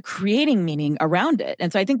and then they're creating meaning around it.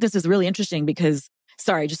 And so I think this is really interesting because,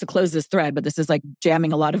 sorry, just to close this thread, but this is like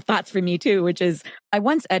jamming a lot of thoughts for me too, which is I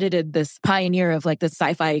once edited this pioneer of like this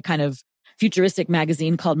sci-fi kind of futuristic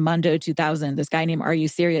magazine called Mondo 2000, this guy named Are You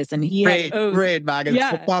Serious? And he great magazine.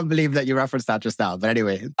 Yeah. I can't believe that you referenced that just now. But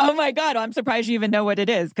anyway. Oh my God, I'm surprised you even know what it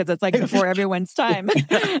is because it's like before everyone's time.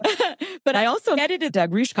 But I also edited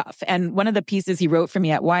Doug Rushkoff. And one of the pieces he wrote for me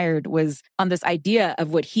at Wired was on this idea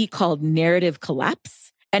of what he called narrative collapse.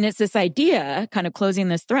 And it's this idea, kind of closing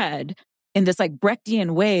this thread, in this like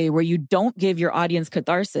Brechtian way where you don't give your audience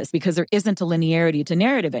catharsis because there isn't a linearity to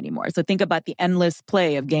narrative anymore. So think about the endless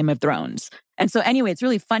play of Game of Thrones. And so anyway, it's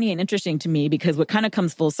really funny and interesting to me because what kind of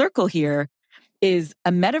comes full circle here is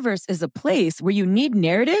a metaverse is a place where you need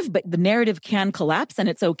narrative, but the narrative can collapse and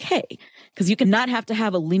it's okay. Because you cannot have to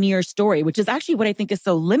have a linear story, which is actually what I think is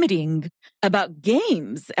so limiting about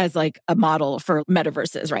games as like a model for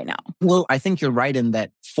metaverses right now. Well, I think you're right in that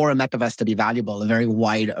for a metaverse to be valuable, a very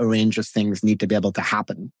wide range of things need to be able to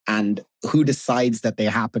happen. And who decides that they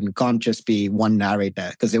happen can't just be one narrator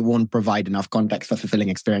because it won't provide enough context for fulfilling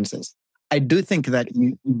experiences. I do think that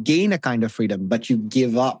you gain a kind of freedom, but you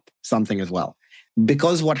give up something as well.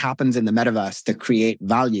 Because what happens in the metaverse to create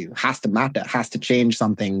value has to matter, has to change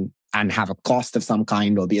something and have a cost of some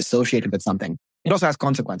kind or be associated with something. It also has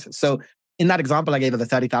consequences. So in that example I gave of the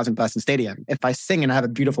 30,000 person stadium, if I sing and I have a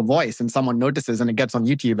beautiful voice and someone notices and it gets on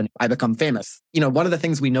YouTube and I become famous, one of the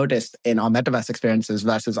things we noticed in our metaverse experiences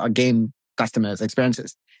versus our game customers'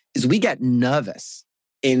 experiences is we get nervous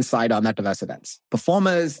inside our metaverse events.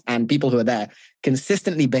 Performers and people who are there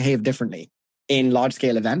consistently behave differently in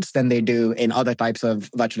large-scale events than they do in other types of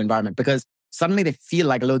virtual environment because suddenly they feel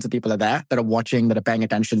like loads of people are there that are watching, that are paying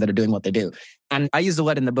attention, that are doing what they do. And I use the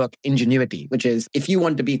word in the book, ingenuity, which is if you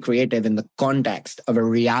want to be creative in the context of a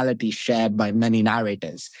reality shared by many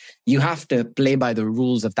narrators, you have to play by the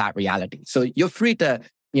rules of that reality. So you're free to,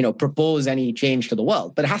 propose any change to the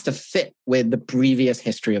world, but it has to fit with the previous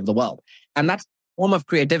history of the world. And that's form of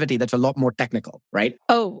creativity that's a lot more technical, right?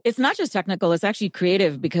 Oh, it's not just technical, it's actually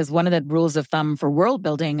creative because one of the rules of thumb for world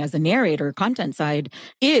building as a narrator content side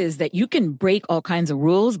is that you can break all kinds of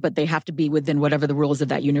rules, but they have to be within whatever the rules of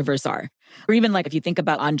that universe are. Or even like if you think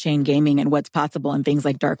about on-chain gaming and what's possible and things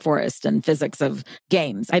like Dark Forest and physics of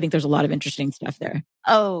games, I think there's a lot of interesting stuff there.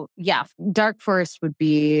 Oh, yeah. Dark Forest would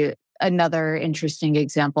be another interesting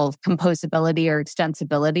example of composability or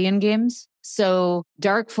extensibility in games. So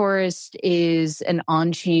Dark Forest is an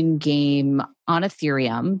on-chain game on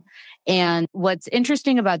Ethereum. And what's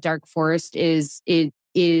interesting about Dark Forest is it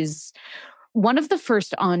is one of the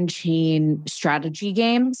first on-chain strategy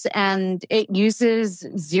games, and it uses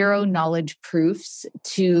zero knowledge proofs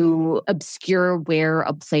to obscure where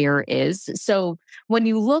a player is. So when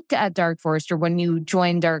you look at Dark Forest or when you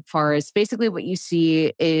join Dark Forest, basically what you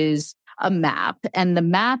see is a map, and the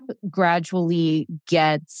map gradually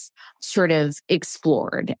gets sort of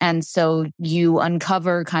explored. And so you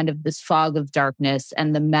uncover kind of this fog of darkness,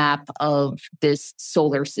 and the map of this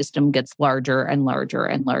solar system gets larger and larger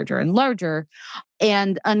and larger and larger.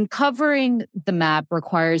 And uncovering the map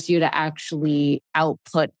requires you to actually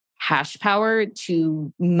output hash power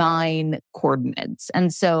to mine coordinates.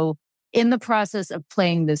 And so in the process of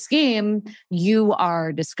playing this game, you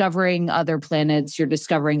are discovering other planets, you're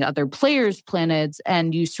discovering other players' planets,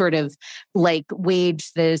 and you sort of like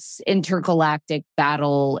wage this intergalactic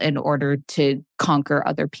battle in order to conquer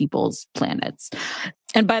other people's planets.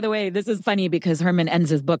 And by the way, this is funny because Herman ends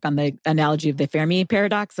his book on the analogy of the Fermi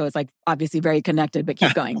paradox. So it's like obviously very connected, but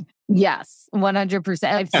keep going. Yes, 100%.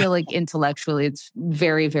 I feel like intellectually it's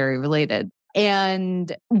very, very related.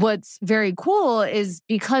 And what's very cool is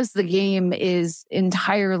because the game is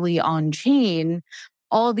entirely on chain,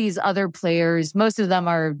 all these other players, most of them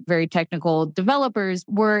are very technical developers,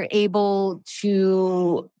 were able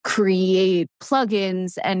to create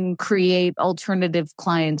plugins and create alternative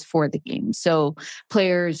clients for the game. So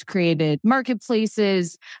players created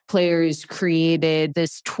marketplaces, players created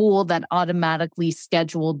this tool that automatically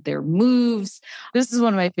scheduled their moves. This is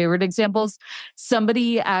one of my favorite examples.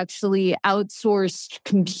 Somebody actually outsourced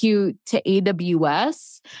compute to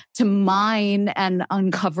AWS to mine and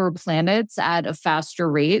uncover planets at a faster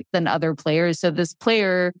rate than other players. So this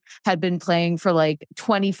player had been playing for like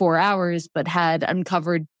 24 hours, but had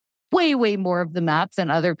uncovered way more of the map than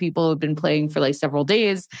other people who've been playing for like several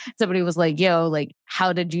days. Somebody was like, yo, like,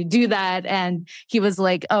 how did you do that? And he was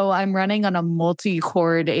like, oh, I'm running on a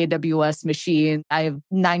multi-cored AWS machine. I have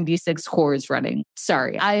 96 cores running.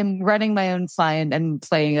 Sorry, I am running my own client and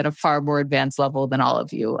playing at a far more advanced level than all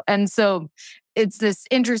of you. And so it's this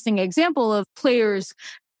interesting example of players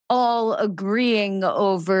all agreeing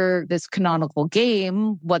over this canonical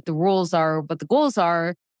game, what the rules are, what the goals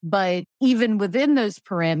are. But even within those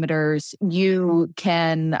parameters, you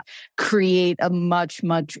can create a much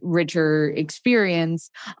richer experience.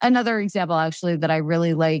 Another example, actually, that I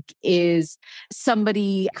really like is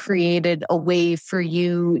somebody created a way for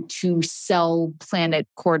you to sell planet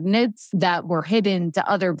coordinates that were hidden to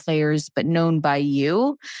other players, but known by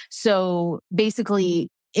you. So basically,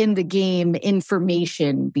 in the game,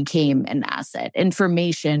 information became an asset.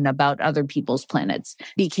 Information about other people's planets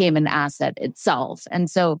became an asset itself. And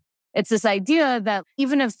so it's this idea that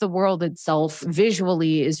even if the world itself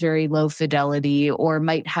visually is very low fidelity or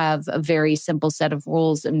might have a very simple set of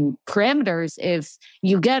rules and parameters, if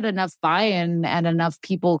you get enough buy-in and enough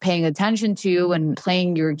people paying attention to and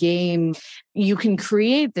playing your game, you can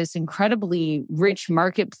create this incredibly rich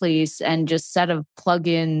marketplace and just set of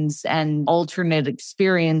plugins and alternate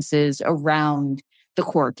experiences around the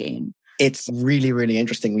core game. It's really, really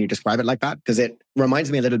interesting when you describe it like that, because it reminds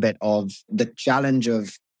me a little bit of the challenge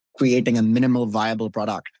of creating a minimal viable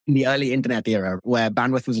product in the early internet era where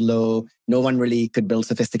bandwidth was low, no one really could build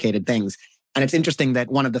sophisticated things. And it's interesting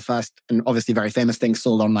that one of the first and obviously very famous things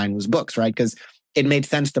sold online was books, right? Because it made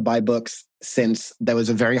sense to buy books since there was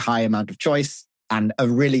a very high amount of choice and a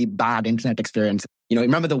really bad internet experience. You know,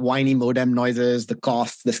 remember the whiny modem noises, the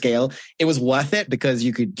cost, the scale? It was worth it because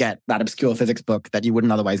you could get that obscure physics book that you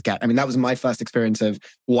wouldn't otherwise get. I mean, that was my first experience of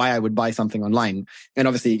why I would buy something online. And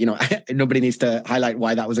obviously, you know, nobody needs to highlight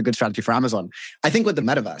why that was a good strategy for Amazon. I think with the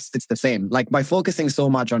metaverse, it's the same. Like by focusing so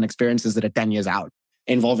much on experiences that are 10 years out,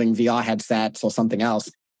 involving VR headsets or something else,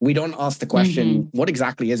 we don't ask the question, what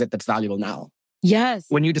exactly is it that's valuable now? Yes.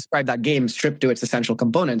 When you describe that game stripped to its essential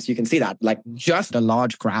components, you can see that like just a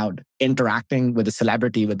large crowd interacting with a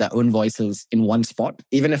celebrity with their own voices in one spot,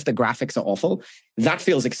 even if the graphics are awful, that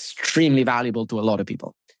feels extremely valuable to a lot of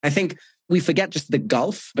people. I think we forget just the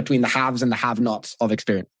gulf between the haves and the have-nots of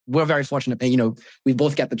experience. We're very fortunate, you know, we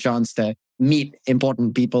both get the chance to meet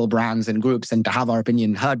important people, brands, and groups and to have our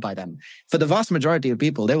opinion heard by them. For the vast majority of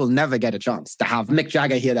people, they will never get a chance to have Mick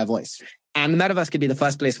Jagger hear their voice. And the metaverse could be the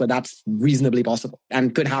first place where that's reasonably possible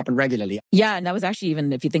and could happen regularly. Yeah. And that was actually,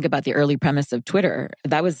 even if you think about the early premise of Twitter,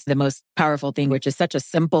 that was the most powerful thing, which is such a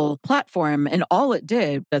simple platform. And all it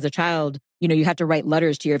did as a child, you know, you had to write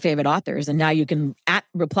letters to your favorite authors and now you can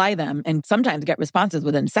reply them and sometimes get responses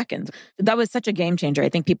within seconds. That was such a game changer. I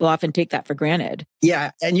think people often take that for granted.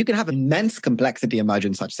 Yeah. And you can have immense complexity emerge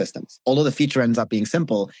in such systems. Although the feature ends up being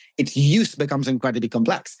simple, its use becomes incredibly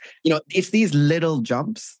complex. You know, it's these little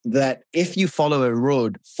jumps that if you follow a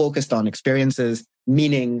road focused on experiences,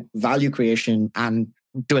 meaning, value creation, and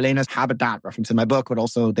to Elena's habitat reference in my book, but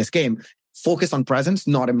also this game, focus on presence,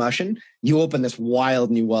 not immersion, you open this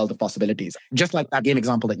wild new world of possibilities. Just like that game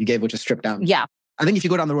example that you gave, which is stripped down. Yeah. I think if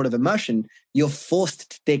you go down the road of immersion, you're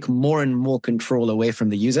forced to take more and more control away from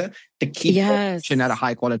the user to keep action at a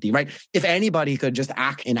high quality, right? If anybody could just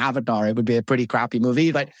act in Avatar, it would be a pretty crappy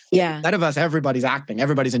movie. But none of us, everybody's acting,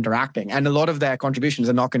 everybody's interacting. And a lot of their contributions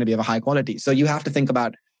are not going to be of a high quality. So you have to think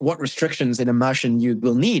about what restrictions in immersion you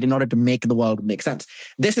will need in order to make the world make sense.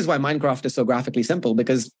 This is why Minecraft is so graphically simple,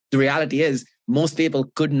 because the reality is most people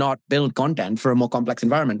could not build content for a more complex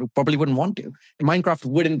environment, probably wouldn't want to. Minecraft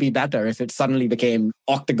wouldn't be better if it suddenly became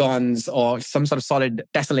octagons or some sort of solid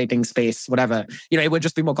tessellating space, whatever. You know, it would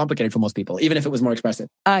just be more complicated for most people, even if it was more expressive.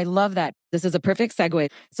 I love that. This is a perfect segue.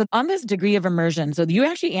 So on this degree of immersion, so you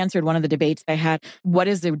actually answered one of the debates I had. What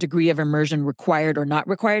is the degree of immersion required or not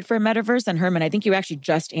required for a metaverse? And Herman, I think you actually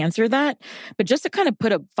just answered that. But just to kind of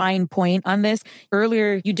put a fine point on this,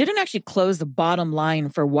 earlier, you didn't actually close the bottom line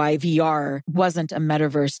for why VR wasn't a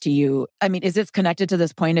metaverse to you. I mean, is this connected to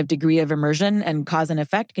this point of degree of immersion and cause and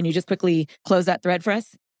effect? Can you just quickly close that thread for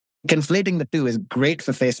us? Conflating the two is great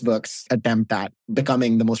for Facebook's attempt at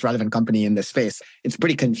becoming the most relevant company in this space. It's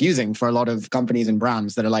pretty confusing for a lot of companies and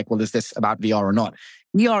brands that are like, well, is this about VR or not?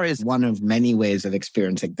 VR is one of many ways of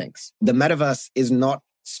experiencing things. The metaverse is not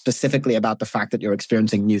specifically about the fact that you're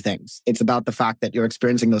experiencing new things. It's about the fact that you're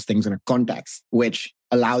experiencing those things in a context, which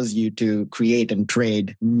allows you to create and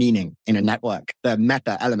trade meaning in a network. The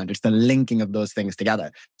meta element, it's the linking of those things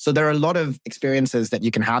together. So there are a lot of experiences that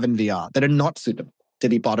you can have in VR that are not suitable to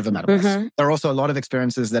be part of a metaverse. There are also a lot of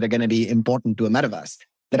experiences that are going to be important to a metaverse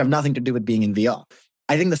that have nothing to do with being in VR.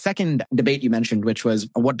 I think the second debate you mentioned, which was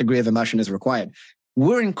what degree of immersion is required,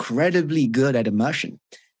 we're incredibly good at immersion.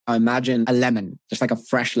 Now imagine a lemon, just like a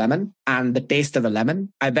fresh lemon, and the taste of a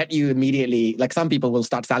lemon. I bet you immediately, like some people will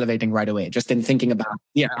start salivating right away, just in thinking about,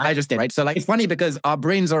 I just did, right? So like, it's funny because our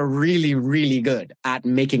brains are really, really good at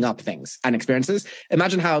making up things and experiences.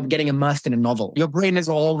 Imagine how getting immersed in a novel, your brain is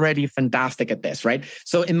already fantastic at this, right?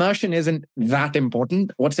 So immersion isn't that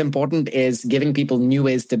important. What's important is giving people new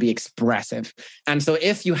ways to be expressive. And so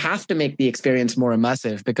if you have to make the experience more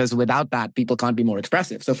immersive, because without that, people can't be more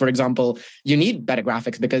expressive. So for example, you need better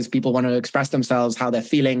graphics because people want to express themselves, how they're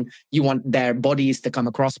feeling. You want their bodies to come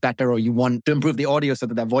across better, or you want to improve the audio so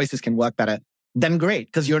that their voices can work better. Then great,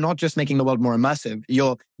 because you're not just making the world more immersive.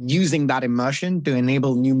 You're using that immersion to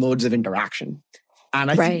enable new modes of interaction. And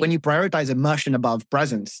I think when you prioritize immersion above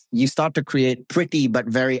presence, you start to create pretty but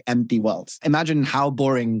very empty worlds. Imagine how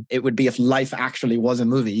boring it would be if life actually was a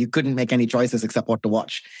movie. You couldn't make any choices except what to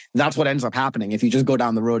watch. That's what ends up happening if you just go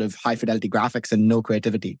down the road of high fidelity graphics and no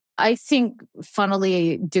creativity. I think,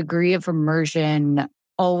 funnily, a degree of immersion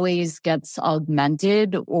always gets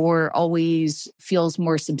augmented or always feels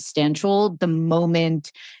more substantial the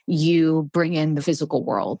moment you bring in the physical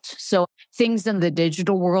world. So things in the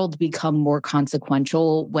digital world become more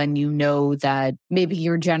consequential when you know that maybe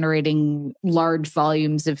you're generating large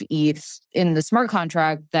volumes of ETH in the smart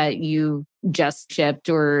contract that you just shipped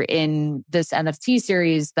or in this NFT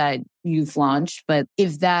series that you've launched. But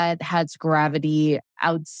if that has gravity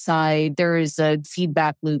outside, there is a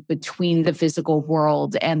feedback loop between the physical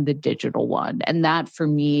world and the digital one. And that for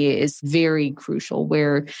me is very crucial,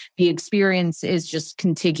 where the experience is just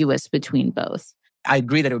contiguous between both. I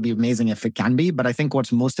agree that it would be amazing if it can be, but I think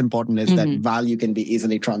what's most important is that value can be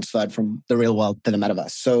easily transferred from the real world to the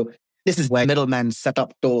metaverse. So this is where middlemen set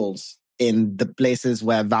up tools in the places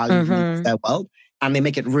where value leaves their world, and they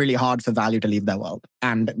make it really hard for value to leave their world.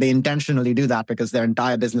 And they intentionally do that because their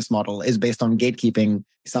entire business model is based on gatekeeping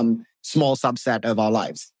some small subset of our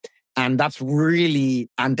lives. And that's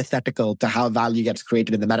really antithetical to how value gets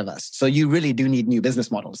created in the metaverse. So you really do need new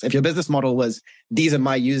business models. If your business model was, these are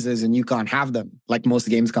my users and you can't have them, like most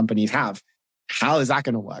games companies have, how is that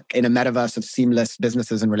going to work in a metaverse of seamless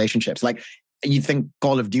businesses and relationships? Like, you think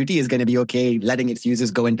Call of Duty is going to be okay letting its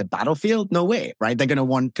users go into Battlefield? No way, right? They're going to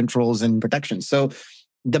want controls and protection. So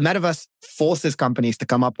the metaverse forces companies to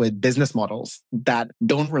come up with business models that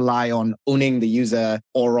don't rely on owning the user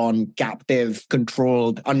or on captive,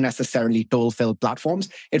 controlled, unnecessarily toll-filled platforms.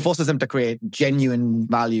 It forces them to create genuine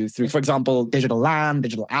value through, for example, digital land,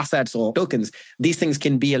 digital assets, or tokens. These things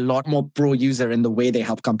can be a lot more pro-user in the way they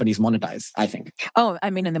help companies monetize, I think. Oh,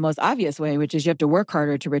 I mean, in the most obvious way, which is you have to work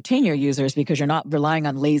harder to retain your users because you're not relying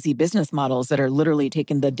on lazy business models that are literally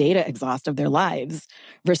taking the data exhaust of their lives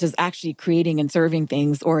versus actually creating and serving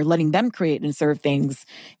things or letting them create and serve things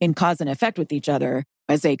in cause and effect with each other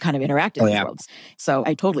as they kind of interact in these worlds. So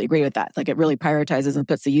I totally agree with that. Like, it really prioritizes and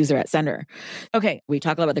puts the user at center. Okay, we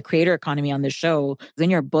talk a lot about the creator economy on this show. In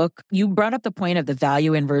your book, you brought up the point of the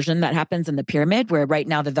value inversion that happens in the pyramid, where right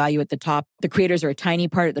now the value at the top, the creators are a tiny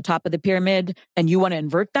part at the top of the pyramid, and you want to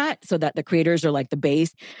invert that so that the creators are like the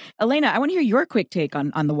base. Elena, I want to hear your quick take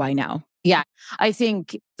on the why now. Yeah, I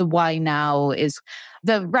think the why now is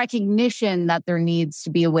the recognition that there needs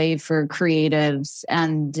to be a way for creatives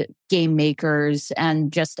and game makers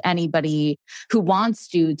and just anybody who wants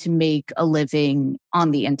to make a living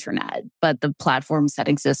on the internet. But the platforms that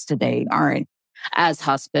exist today aren't as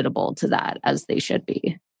hospitable to that as they should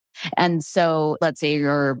be. And so let's say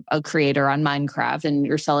you're a creator on Minecraft and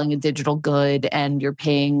you're selling a digital good and you're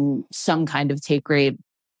paying some kind of take rate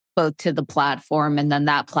both to the platform, and then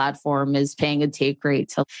that platform is paying a take rate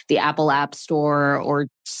to the Apple App Store or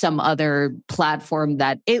some other platform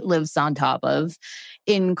that it lives on top of.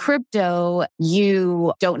 In crypto,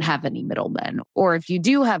 you don't have any middlemen. Or if you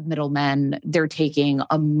do have middlemen, they're taking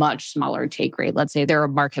a much smaller take rate. Let's say they're a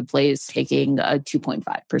marketplace taking a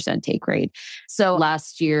 2.5% take rate. So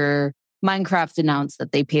last year, Minecraft announced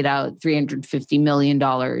that they paid out $350 million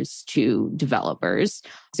to developers.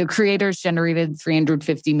 So creators generated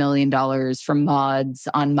 $350 million from mods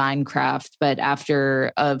on Minecraft, but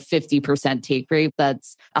after a 50% take rate,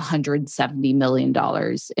 that's $170 million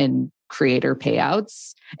in creator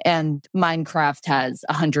payouts. And Minecraft has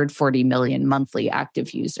 140 million monthly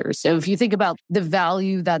active users. So if you think about the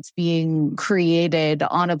value that's being created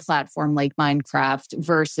on a platform like Minecraft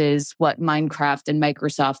versus what Minecraft and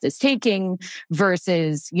Microsoft is taking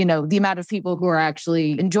versus, the amount of people who are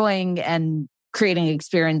actually enjoying and creating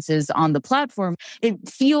experiences on the platform, it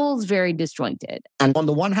feels very disjointed. And on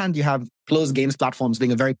the one hand, you have closed games platforms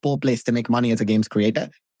being a very poor place to make money as a games creator.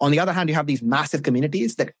 On the other hand, you have these massive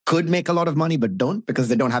communities that could make a lot of money, but don't because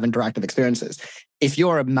they don't have interactive experiences. If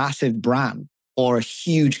you're a massive brand or a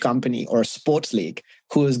huge company or a sports league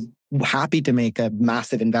who is happy to make a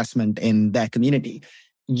massive investment in their community,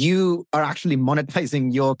 you are actually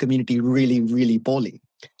monetizing your community really, really poorly.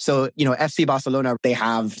 So, FC Barcelona, they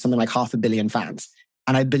have something like 500 million fans.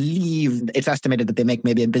 And I believe it's estimated that they make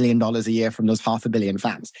maybe $1 billion a year from those 500 million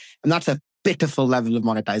fans. And that's a pitiful level of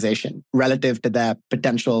monetization relative to their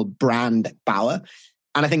potential brand power.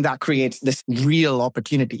 And I think that creates this real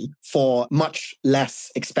opportunity for much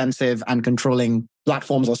less expensive and controlling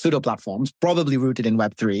platforms or pseudo platforms, probably rooted in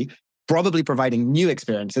Web3, probably providing new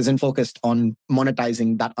experiences and focused on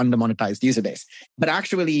monetizing that under-monetized user base. But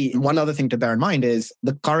actually, one other thing to bear in mind is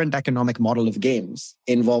the current economic model of games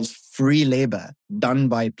involves free labor done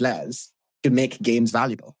by players to make games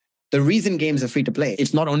valuable. The reason games are free to play,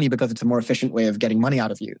 it's not only because it's a more efficient way of getting money out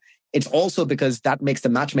of you. It's also because that makes the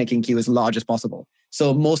matchmaking queue as large as possible.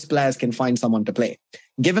 So most players can find someone to play.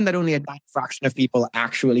 Given that only a tiny fraction of people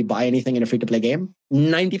actually buy anything in a free-to-play game,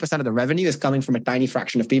 90% of the revenue is coming from a tiny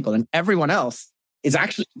fraction of people. And everyone else is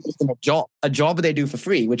actually using a job they do for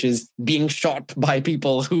free, which is being shot by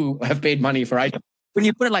people who have paid money for items. When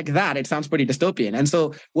you put it like that, it sounds pretty dystopian. And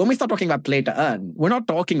so when we start talking about play to earn, we're not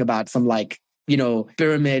talking about some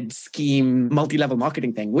pyramid scheme, multi-level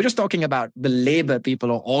marketing thing. We're just talking about the labor people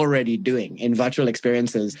are already doing in virtual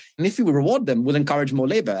experiences. And if you reward them, we'll encourage more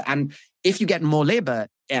labor. And if you get more labor,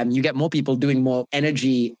 you get more people doing more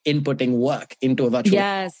energy inputting work into a virtual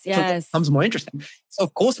world. So it becomes more interesting. So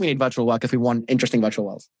of course we need virtual work if we want interesting virtual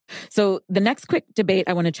worlds. So the next quick debate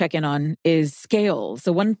I want to check in on is scale.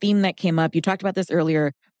 So one theme that came up, you talked about this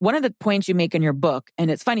earlier. One of the points you make in your book, and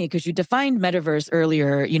it's funny because you defined metaverse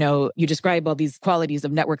earlier, you describe all these qualities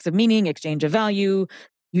of networks of meaning, exchange of value.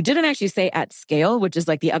 You didn't actually say at scale, which is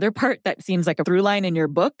like the other part that seems like a through line in your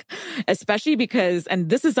book, especially because, and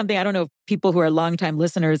this is something I don't know if people who are longtime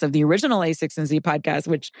listeners of the original A6Z podcast,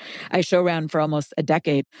 which I show around for almost a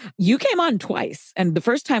decade, you came on twice. And the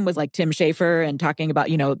first time was like Tim Schafer and talking about,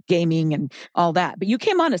 gaming and all that. But you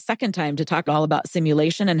came on a second time to talk all about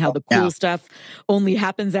simulation and how the cool stuff only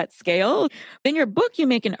happens at scale. In your book, you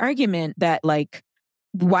make an argument that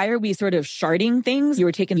why are we sort of sharding things? You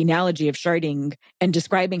were taking the analogy of sharding and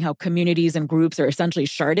describing how communities and groups are essentially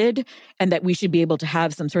sharded and that we should be able to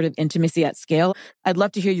have some sort of intimacy at scale. I'd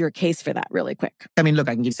love to hear your case for that really quick. I mean, look,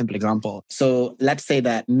 I can give a simple example. So let's say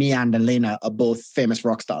that me and Elena are both famous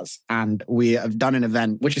rock stars and we have done an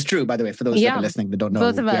event, which is true, by the way, for those that are listening that don't know,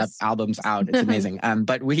 both of us have albums out. It's amazing.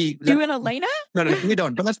 But we... You and Elena? No, we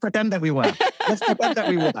don't. But let's pretend that we were.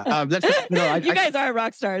 You guys are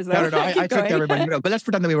rock stars, though. No. I tricked everybody. But let's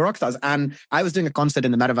pretend that we were rock stars. And I was doing a concert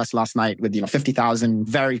in the Metaverse last night with 50,000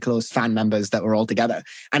 very close fan members that were all together.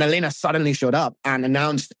 And Elena suddenly showed up and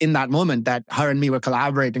announced in that moment that her and me were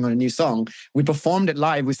collaborating on a new song. We performed it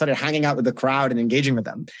live. We started hanging out with the crowd and engaging with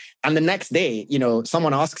them. And the next day,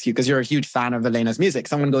 someone asks you, because you're a huge fan of Elena's music,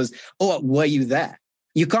 someone goes, "Oh, were you there?"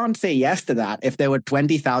 You can't say yes to that if there were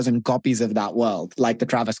 20,000 copies of that world, like the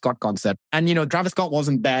Travis Scott concert. And, Travis Scott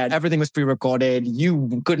wasn't there. Everything was pre-recorded.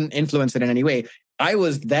 You couldn't influence it in any way. I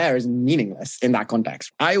was there is meaningless in that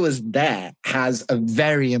context. I was there has a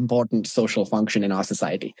very important social function in our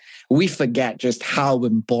society. We forget just how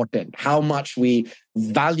important, how much we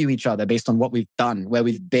value each other based on what we've done, where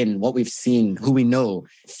we've been, what we've seen, who we know.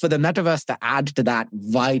 For the metaverse to add to that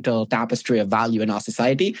vital tapestry of value in our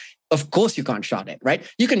society, of course you can't shard it, right?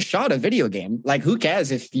 You can shard a video game. Who cares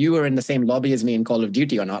if you were in the same lobby as me in Call of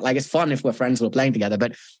Duty or not? It's fun if we're friends who are playing together,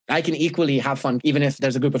 but I can equally have fun even if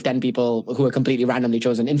there's a group of 10 people who are completely randomly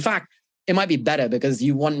chosen. In fact, it might be better because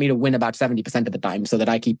you want me to win about 70% of the time so that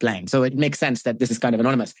I keep playing. So it makes sense that this is kind of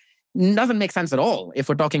anonymous. Doesn't make sense at all if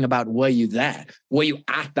we're talking about were you there? Were you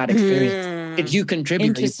at that experience? Did you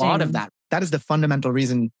contribute? Are you part of that? That is the fundamental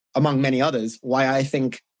reason, among many others, why I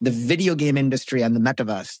think the video game industry and the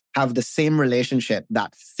metaverse have the same relationship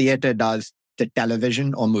that theater does to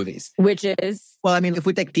television or movies. Which is? Well, I mean, if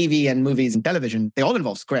we take TV and movies and television, they all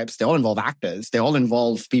involve scripts, they all involve actors, they all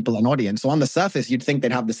involve people and audience. So on the surface, you'd think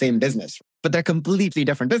they'd have the same business, but they're completely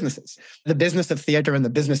different businesses. The business of theater and the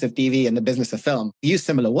business of TV and the business of film use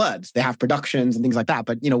similar words. They have productions and things like that.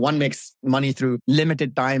 But, one makes money through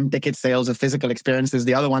limited time ticket sales of physical experiences.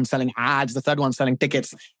 The other one's selling ads. The third one's selling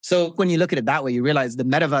tickets. So when you look at it that way, you realize the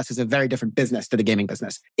metaverse is a very different business to the gaming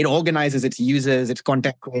business. It organizes its users, its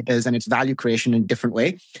content creators, and its value creation in a different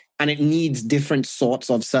way. And it needs different sorts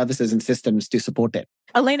of services and systems to support it.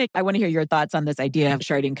 Elena, I want to hear your thoughts on this idea of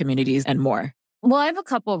sharding communities and more. Well, I have a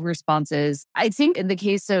couple of responses. I think in the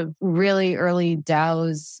case of really early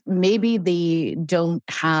DAOs, maybe they don't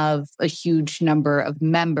have a huge number of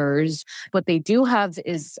members. What they do have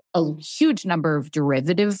is a huge number of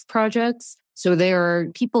derivative projects. So there are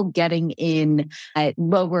people getting in at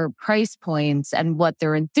lower price points. And what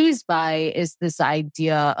they're enthused by is this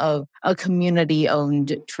idea of a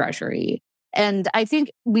community-owned treasury. And I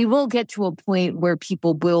think we will get to a point where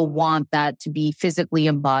people will want that to be physically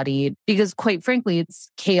embodied because, quite frankly,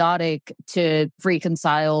 it's chaotic to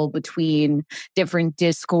reconcile between different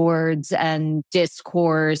discords and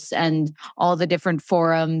discourse and all the different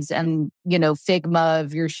forums and, Figma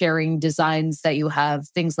if you're sharing designs that you have,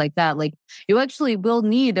 things like that. You actually will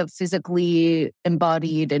need a physically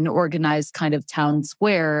embodied and organized kind of town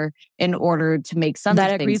square in order to make something.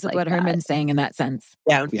 That agrees with what Herman's saying in that sense.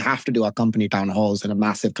 Yeah, we have to do our company company town halls in a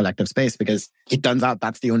massive collective space, because it turns out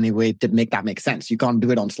that's the only way to make that make sense. You can't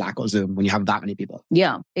do it on Slack or Zoom when you have that many people.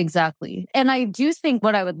 Yeah, exactly. And I do think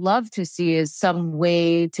what I would love to see is some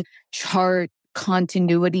way to chart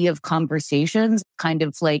continuity of conversations, kind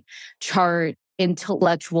of like chart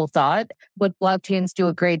intellectual thought. What blockchains do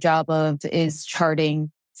a great job of is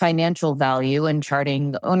charting financial value and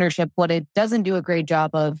charting ownership. What it doesn't do a great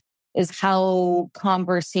job of is how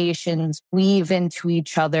conversations weave into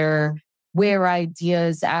each other, where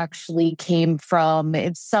ideas actually came from.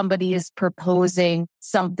 If somebody is proposing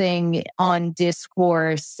something on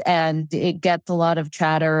discourse and it gets a lot of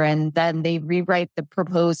chatter, and then they rewrite the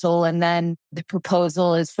proposal, and then the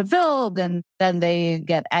proposal is fulfilled, and then they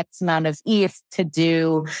get X amount of ETH to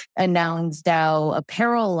do a Nouns DAO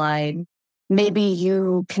apparel line. Maybe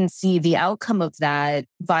you can see the outcome of that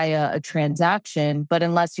via a transaction, but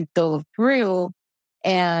unless you go through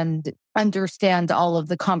and understand all of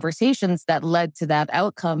the conversations that led to that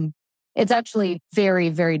outcome, it's actually very,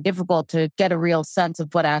 very difficult to get a real sense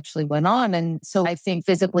of what actually went on. And so I think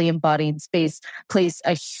physically embodied space plays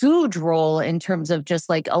a huge role in terms of just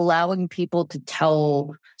like allowing people to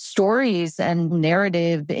tell stories and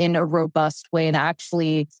narrative in a robust way and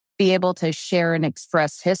actually be able to share and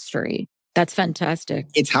express history. That's fantastic.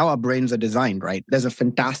 It's how our brains are designed, right? There's a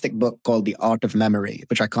fantastic book called The Art of Memory,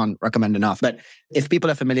 which I can't recommend enough. But if people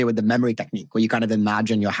are familiar with the memory technique, where you kind of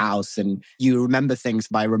imagine your house and you remember things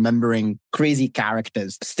by remembering crazy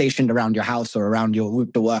characters stationed around your house or around your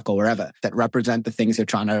route to work or wherever that represent the things you're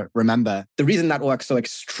trying to remember. The reason that works so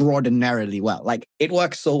extraordinarily well, like it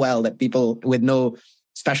works so well that people with no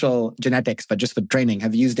special genetics, but just for training,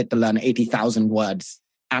 have used it to learn 80,000 words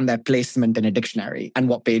and their placement in a dictionary and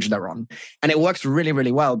what page they're on. And it works really,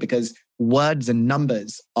 really well because words and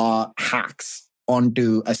numbers are hacks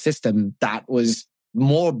onto a system that was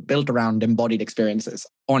more built around embodied experiences,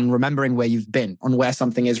 on remembering where you've been, on where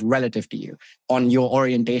something is relative to you, on your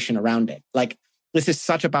orientation around it. Like, this is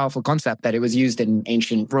such a powerful concept that it was used in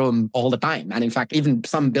ancient Rome all the time. And in fact, even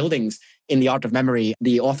some buildings in The Art of Memory,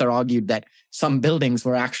 the author argued that some buildings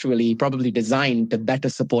were actually probably designed to better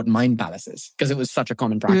support mind palaces because it was such a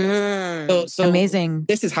common practice. So amazing.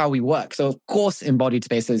 This is how we work. So of course, embodied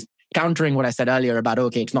spaces, countering what I said earlier about,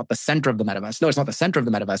 okay, it's not the center of the metaverse. No, it's not the center of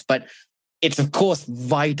the metaverse, but it's of course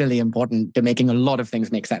vitally important to making a lot of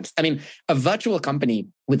things make sense. I mean, a virtual company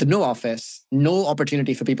with no office, no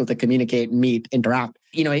opportunity for people to communicate, meet, interact,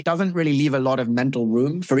 it doesn't really leave a lot of mental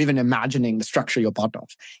room for even imagining the structure you're part of.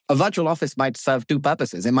 A virtual office might serve two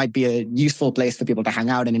purposes. It might be a useful place for people to hang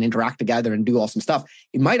out and interact together and do awesome stuff.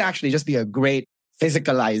 It might actually just be a great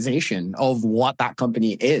physicalization of what that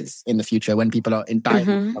company is in the future when people are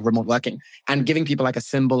entirely remote working, and giving people like a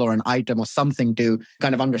symbol or an item or something to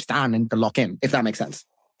kind of understand and to lock in, if that makes sense.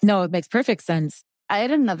 No, it makes perfect sense. I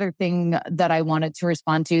had another thing that I wanted to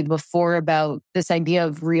respond to before about this idea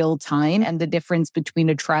of real time and the difference between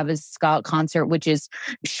a Travis Scott concert, which is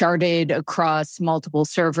sharded across multiple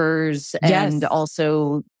servers, and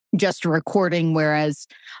also just recording, whereas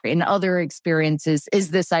in other experiences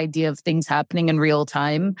is this idea of things happening in real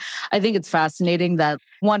time. I think it's fascinating that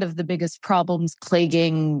one of the biggest problems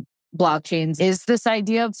plaguing blockchains is this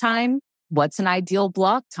idea of time. What's an ideal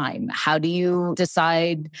block time? How do you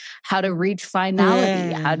decide how to reach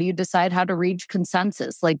finality? How do you decide how to reach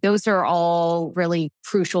consensus? Like, those are all really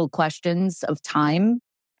crucial questions of time.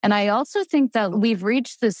 And I also think that we've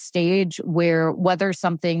reached this stage where whether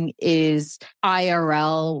something is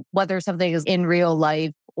IRL, whether something is in real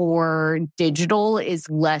life or digital is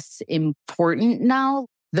less important now.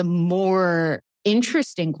 The more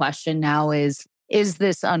interesting question now is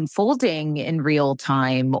this unfolding in real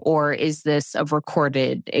time, or is this a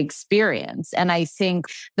recorded experience? And I think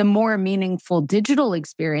the more meaningful digital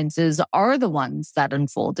experiences are the ones that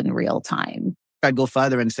unfold in real time. I'd go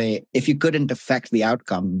further and say, if you couldn't affect the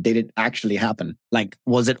outcome, did it actually happen? Like,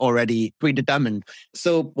 was it already predetermined?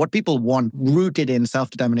 So what people want, rooted in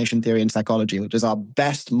self-determination theory and psychology, which is our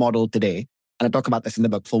best model today, and I talk about this in the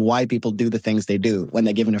book, for why people do the things they do when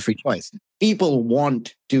they're given a free choice. People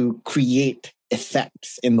want to create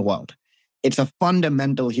effects in the world. It's a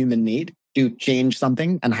fundamental human need to change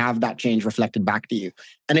something and have that change reflected back to you.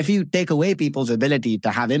 And if you take away people's ability to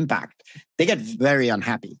have impact, they get very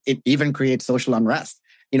unhappy. It even creates social unrest.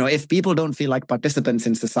 If people don't feel like participants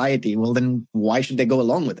in society, well, then why should they go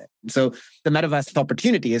along with it? So the metaverse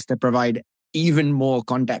opportunity is to provide even more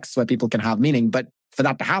context where people can have meaning. But for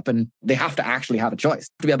that to happen, they have to actually have a choice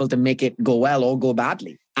to be able to make it go well or go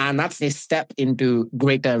badly. And that's a step into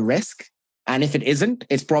greater risk. And if it isn't,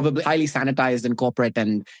 it's probably highly sanitized and corporate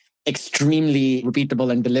and extremely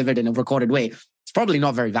repeatable and delivered in a recorded way. it's probably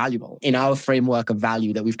not very valuable in our framework of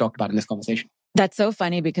value that we've talked about in this conversation. That's so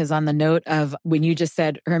funny because on the note of when you just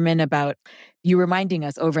said, Herman, about you reminding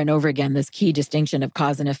us over and over again, this key distinction of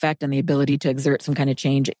cause and effect and the ability to exert some kind of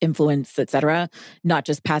change, influence, et cetera, not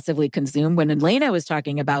just passively consume. When Elena was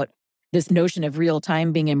talking about this notion of real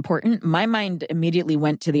time being important, my mind immediately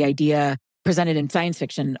went to the idea presented in science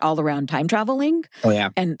fiction all around time traveling. Oh, yeah.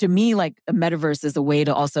 And to me, like a metaverse is a way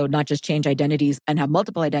to also not just change identities and have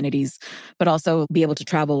multiple identities, but also be able to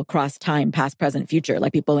travel across time, past, present, future,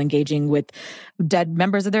 like people engaging with dead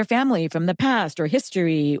members of their family from the past or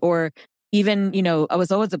history, or even, I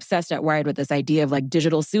was always obsessed at Wired with this idea of like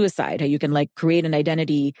digital suicide, how you can like create an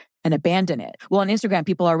identity and abandon it. Well, on Instagram,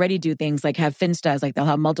 people already do things like have Finstas, like they'll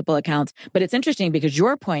have multiple accounts. But it's interesting because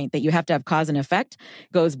your point that you have to have cause and effect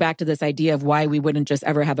goes back to this idea of why we wouldn't just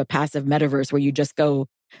ever have a passive metaverse where you just go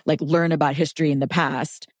like learn about history in the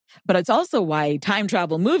past. But it's also why time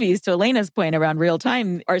travel movies, to Elena's point around real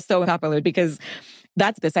time, are so popular, because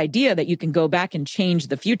that's this idea that you can go back and change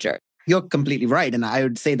the future. You're completely right. And I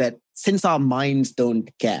would say that since our minds don't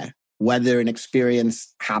care whether an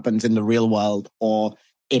experience happens in the real world or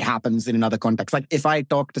it happens in another context. Like if I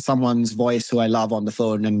talk to someone's voice who I love on the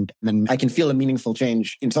phone and I can feel a meaningful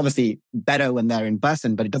change, it's obviously better when they're in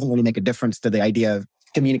person, but it doesn't really make a difference to the idea of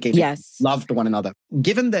communicating love to one another.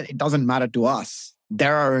 Given that it doesn't matter to us,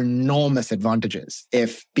 there are enormous advantages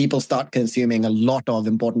if people start consuming a lot of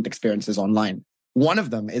important experiences online. One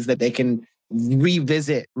of them is that they can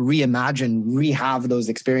revisit, reimagine, rehave those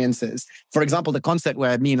experiences. For example, the concert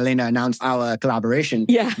where me and Elena announced our collaboration,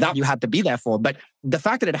 that you had to be there for. But the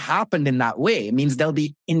fact that it happened in that way means there'll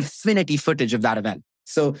be infinity footage of that event.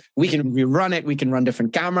 So we can rerun it, we can run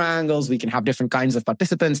different camera angles, we can have different kinds of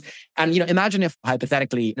participants. And, imagine if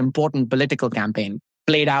hypothetically an important political campaign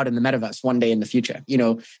played out in the metaverse one day in the future,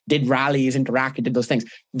 did rallies, interacted, did those things.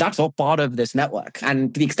 That's all part of this network.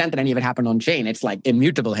 And to the extent that any of it happened on chain, it's like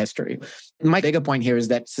immutable history. My bigger point here is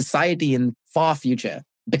that society in far future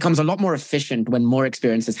becomes a lot more efficient when more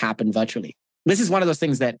experiences happen virtually. This is one of those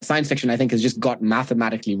things that science fiction, I think, has just got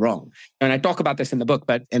mathematically wrong. And I talk about this in the book,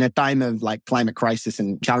 but in a time of like climate crisis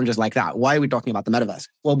and challenges like that, why are we talking about the metaverse?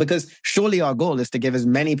 Well, because surely our goal is to give as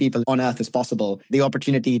many people on Earth as possible the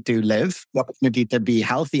opportunity to live, the opportunity to be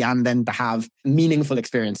healthy, and then to have meaningful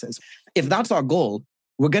experiences. If that's our goal,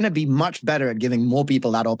 we're going to be much better at giving more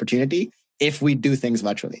people that opportunity if we do things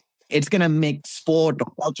virtually. It's going to make sport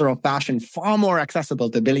or culture or fashion far more accessible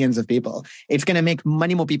to billions of people. It's going to make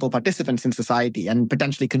many more people participants in society and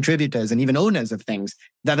potentially contributors and even owners of things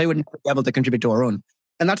that they wouldn't be able to contribute to our own.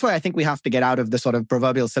 And that's why I think we have to get out of the sort of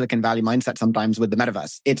proverbial Silicon Valley mindset sometimes with the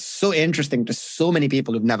metaverse. It's so interesting to so many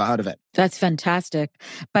people who've never heard of it. That's fantastic.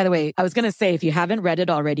 By the way, I was going to say, if you haven't read it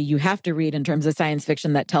already, you have to read in terms of science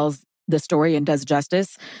fiction that tells the story and does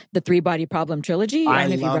justice, the Three-Body Problem trilogy. I don't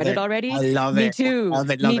know if you've read it already. I love it. Me too. Love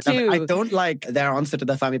it. I don't like their answer to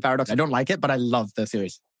the Fermi paradox. I don't like it, but I love the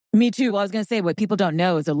series. Me too. Well, I was going to say, what people don't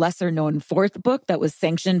know is a lesser known fourth book that was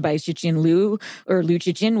sanctioned by Cixin Liu, or Liu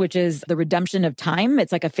Cixin, which is The Redemption of Time.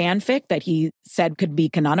 It's like a fanfic that he said could be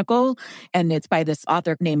canonical. And it's by this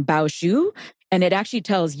author named Bao Shu. And it actually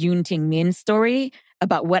tells Yun Ting Min's story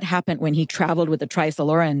about what happened when he traveled with the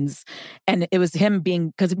Trisolorans. And it was him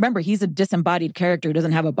because remember, he's a disembodied character who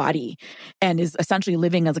doesn't have a body and is essentially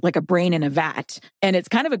living as like a brain in a vat. And it's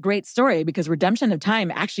kind of a great story because Redemption of Time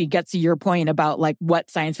actually gets to your point about like what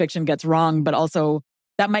science fiction gets wrong, but also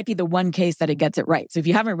that might be the one case that it gets it right. So if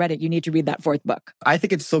you haven't read it, you need to read that fourth book. I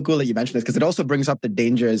think it's so cool that you mentioned this because it also brings up the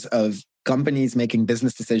dangers of companies making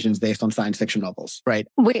business decisions based on science fiction novels, right?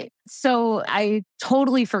 Wait, so I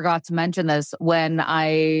totally forgot to mention this when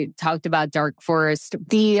I talked about Dark Forest.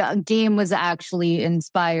 The game was actually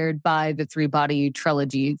inspired by the Three-Body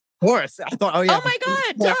trilogy. Of course. I thought, oh yeah. Oh my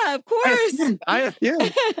God, yeah, of course.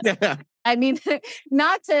 Yeah. I mean,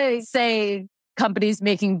 not to say companies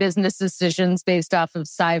making business decisions based off of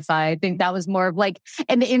sci-fi. I think that was more of like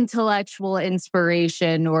an intellectual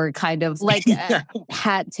inspiration or kind of like a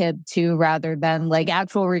hat tip to rather than like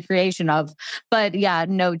actual recreation of. But yeah,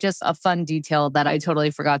 no, just a fun detail that I totally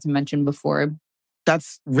forgot to mention before.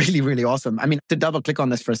 That's really, really awesome. I mean, to double click on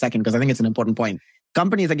this for a second, because I think it's an important point.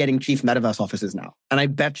 Companies are getting chief metaverse officers now. And I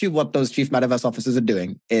bet you what those chief metaverse officers are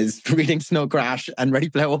doing is reading Snow Crash and Ready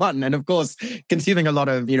Player One. And of course, consuming a lot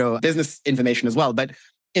of, business information as well. But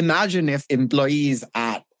imagine if employees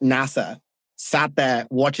at NASA sat there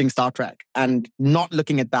watching Star Trek and not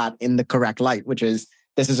looking at that in the correct light, which is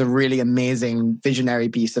this is a really amazing visionary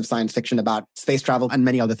piece of science fiction about space travel and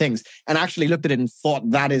many other things, and actually looked at it and thought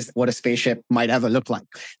that is what a spaceship might ever look like.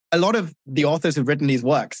 A lot of the authors who've written these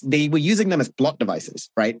works, they were using them as plot devices,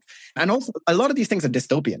 right? And also a lot of these things are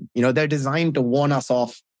dystopian. They're designed to warn us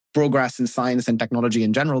off progress in science and technology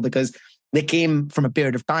in general, because they came from a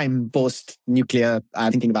period of time post-nuclear,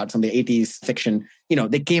 thinking about some of the 80s fiction,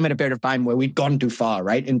 they came at a period of time where we'd gone too far,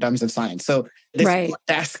 right, in terms of science. So this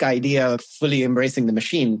grotesque idea of fully embracing the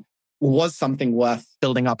machine was something worth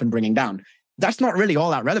building up and bringing down. That's not really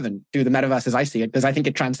all that relevant to the metaverse as I see it, because I think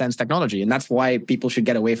it transcends technology. And that's why people should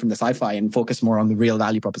get away from the sci-fi and focus more on the real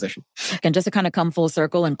value proposition. And just to kind of come full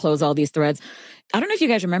circle and close all these threads, I don't know if you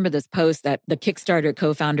guys remember this post that the Kickstarter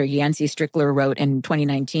co-founder Yancey Strickler wrote in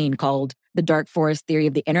 2019 called The Dark Forest Theory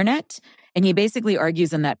of the Internet. And he basically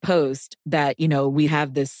argues in that post that, we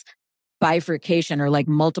have this bifurcation or like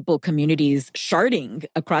multiple communities sharding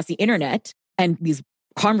across the internet, and these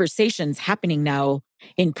conversations happening now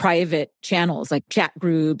in private channels like chat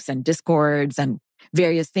groups and discords and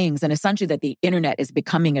various things. And essentially that the internet is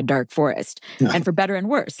becoming a dark forest. Yeah. And for better and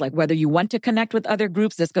worse, like whether you want to connect with other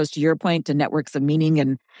groups, this goes to your point to networks of meaning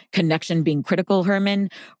and connection being critical, Herman,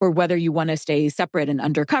 or whether you want to stay separate and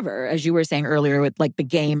undercover, as you were saying earlier with like the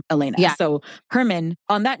game, Elena. Yeah. So Herman,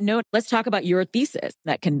 on that note, let's talk about your thesis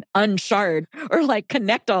that can unshard or like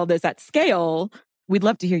connect all this at scale. We'd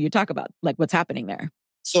love to hear you talk about like what's happening there.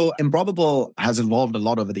 So Improbable has evolved a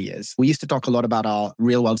lot over the years. We used to talk a lot about our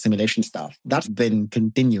real world simulation stuff. That's been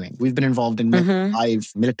continuing. We've been involved in live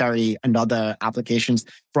military and other applications,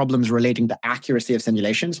 problems relating to accuracy of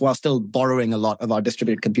simulations, while still borrowing a lot of our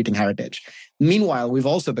distributed computing heritage. Meanwhile, we've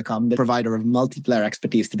also become the provider of multiplayer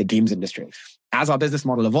expertise to the games industry. As our business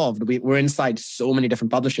model evolved, we're inside so many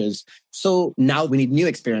different publishers. So now we need new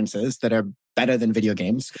experiences that are better than video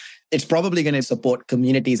games. It's probably going to support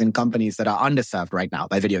communities and companies that are underserved right now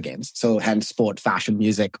by video games. So hence sport, fashion,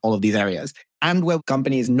 music, all of these areas. And where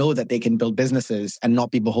companies know that they can build businesses and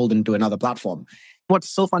not be beholden to another platform. What's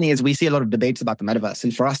so funny is we see a lot of debates about the metaverse.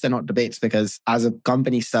 And for us, they're not debates because as a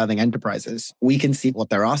company serving enterprises, we can see what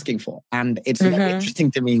they're asking for. And it's very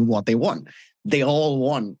interesting to me what they want. They all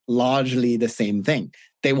want largely the same thing.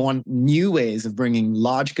 They want new ways of bringing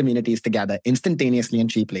large communities together instantaneously and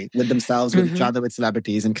cheaply with themselves, with each other, with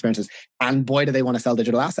celebrities and experiences. And boy, do they want to sell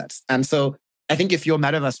digital assets. And so I think if your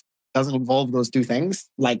metaverse doesn't involve those two things,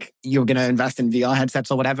 like you're going to invest in VR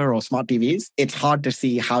headsets or whatever, or smart TVs, it's hard to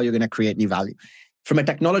see how you're going to create new value. From a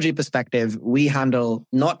technology perspective, we handle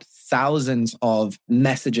not thousands of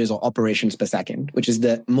messages or operations per second, which is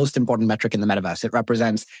the most important metric in the metaverse. It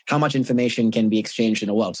represents how much information can be exchanged in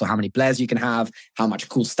a world. So how many players you can have, how much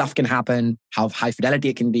cool stuff can happen, how high fidelity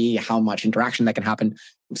it can be, how much interaction that can happen.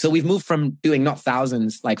 So we've moved from doing not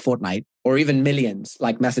thousands like Fortnite or even millions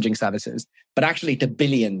like messaging services, but actually to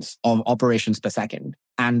billions of operations per second.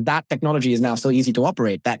 And that technology is now so easy to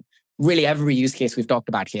operate that really every use case we've talked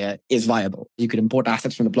about here is viable. You could import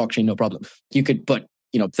assets from the blockchain, no problem. You could put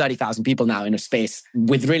 30,000 people now in a space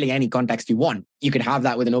with really any context you want. You could have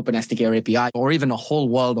that with an open SDK or API or even a whole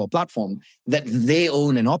world or platform that they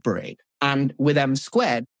own and operate. And with M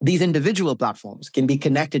squared, these individual platforms can be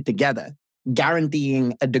connected together,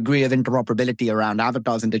 guaranteeing a degree of interoperability around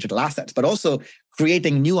avatars and digital assets, but also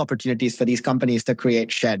creating new opportunities for these companies to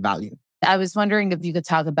create shared value. I was wondering if you could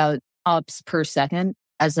talk about ops per second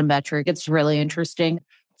as a metric. It's really interesting.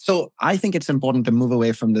 So I think it's important to move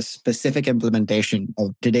away from the specific implementation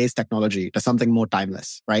of today's technology to something more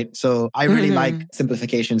timeless, right? So I really like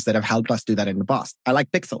simplifications that have helped us do that in the past. I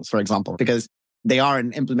like pixels, for example, because they are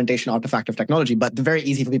an implementation artifact of technology, but they're very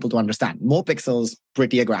easy for people to understand. More pixels,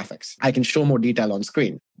 prettier graphics. I can show more detail on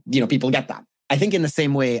screen. People get that. I think in the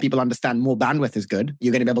same way, people understand more bandwidth is good.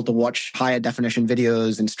 You're going to be able to watch higher definition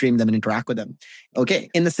videos and stream them and interact with them. Okay.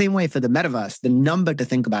 In the same way for the metaverse, the number to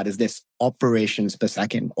think about is this operations per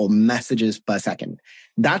second or messages per second.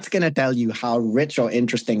 That's going to tell you how rich or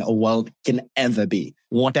interesting a world can ever be,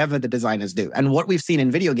 whatever the designers do. And what we've seen in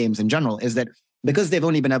video games in general is that because they've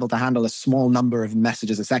only been able to handle a small number of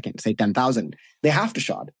messages a second, say 10,000, they have to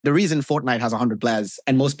shard. The reason Fortnite has 100 players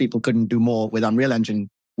and most people couldn't do more with Unreal Engine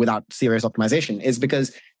without serious optimization is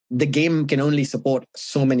because the game can only support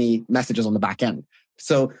so many messages on the back end.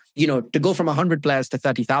 So, to go from 100 players to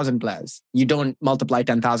 30,000 players, you don't multiply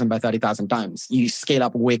 10,000 by 30,000 times. You scale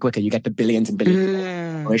up way quicker. You get to billions and billions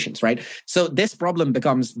of operations, right? So this problem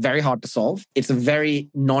becomes very hard to solve. It's a very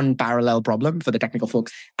non-parallel problem for the technical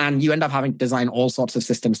folks. And you end up having to design all sorts of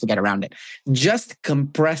systems to get around it. Just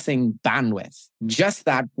compressing bandwidth, just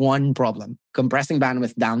that one problem, compressing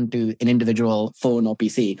bandwidth down to an individual phone or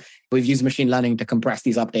PC. We've used machine learning to compress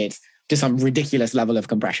these updates to some ridiculous level of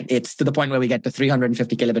compression. It's to the point where we get to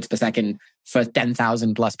 350 kilobits per second for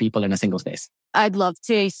 10,000 plus people in a single space. I'd love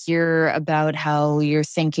to hear about how you're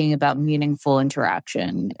thinking about meaningful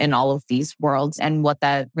interaction in all of these worlds and what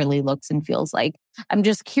that really looks and feels like. I'm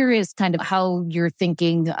just curious kind of how you're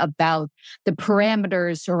thinking about the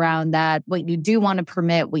parameters around that, what you do want to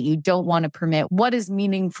permit, what you don't want to permit. What is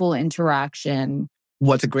meaningful interaction?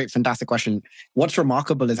 What's a great, fantastic question. What's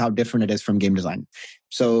remarkable is how different it is from game design.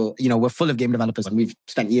 So, we're full of game developers and we've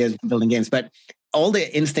spent years building games, but all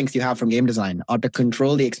the instincts you have from game design are to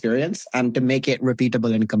control the experience and to make it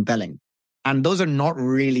repeatable and compelling. And those are not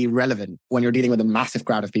really relevant when you're dealing with a massive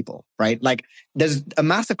crowd of people, right? Like there's a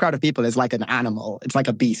massive crowd of people is like an animal. It's like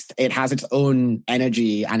a beast. It has its own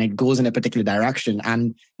energy and it goes in a particular direction.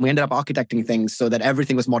 And we ended up architecting things so that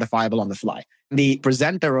everything was modifiable on the fly. The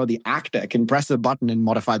presenter or the actor can press a button and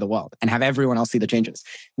modify the world and have everyone else see the changes.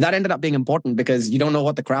 That ended up being important because you don't know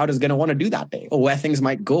what the crowd is going to want to do that day or where things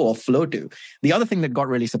might go or flow to. The other thing that got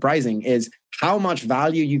really surprising is how much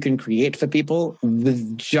value you can create for people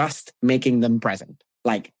with just making them present.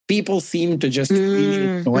 Like people seem to just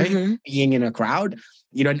really enjoy being in a crowd.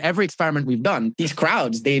 In every experiment we've done, these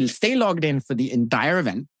crowds, they'll stay logged in for the entire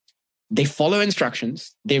event. They follow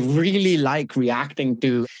instructions. They really like reacting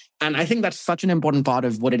to. And I think that's such an important part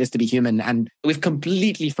of what it is to be human. And we've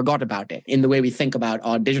completely forgot about it in the way we think about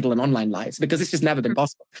our digital and online lives because it's just never been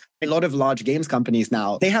possible. A lot of large games companies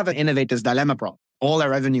now, they have an innovator's dilemma problem. All their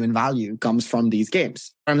revenue and value comes from these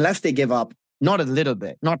games. Unless they give up not a little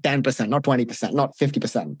bit, not 10%, not 20%, not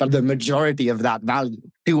 50%, but the majority of that value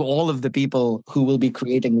to all of the people who will be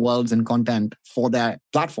creating worlds and content for their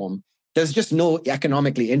platform, there's just no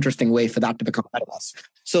economically interesting way for that to become a metaverse.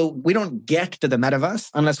 So we don't get to the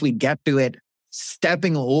metaverse unless we get to it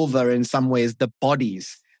stepping over in some ways the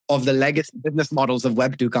bodies of the legacy business models of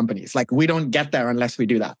Web 2 companies. Like we don't get there unless we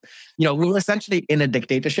do that. We're essentially in a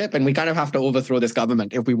dictatorship and we kind of have to overthrow this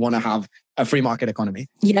government if we want to have a free market economy.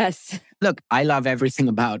 Yes. Look, I love everything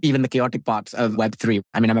about even the chaotic parts of Web 3.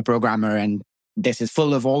 I mean, I'm a programmer and this is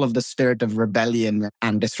full of all of the spirit of rebellion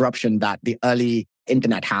and disruption that the early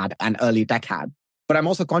internet had and early tech had. But I'm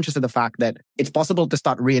also conscious of the fact that it's possible to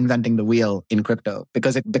start reinventing the wheel in crypto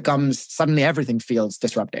because it becomes suddenly everything feels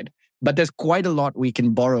disrupted. But there's quite a lot we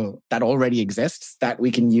can borrow that already exists that we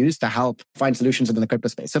can use to help find solutions within the crypto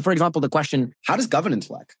space. So for example, the question, how does governance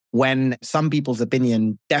work when some people's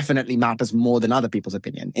opinion definitely matters more than other people's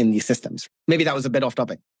opinion in these systems? Maybe that was a bit off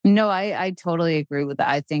topic. No, I totally agree with that.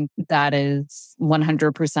 I think that is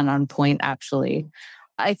 100% on point, actually.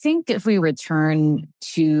 I think if we return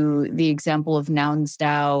to the example of Nouns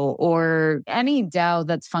DAO or any DAO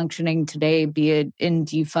that's functioning today, be it in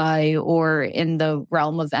DeFi or in the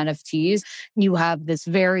realm of NFTs, you have this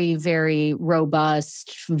very, very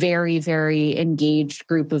robust, very, very engaged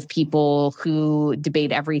group of people who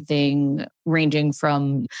debate everything ranging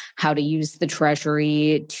from how to use the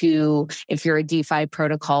treasury to, if you're a DeFi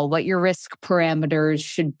protocol, what your risk parameters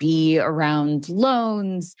should be around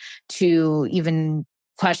loans to even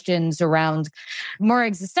questions around more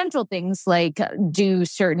existential things like, do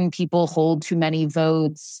certain people hold too many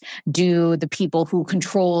votes? Do the people who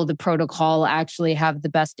control the protocol actually have the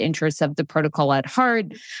best interests of the protocol at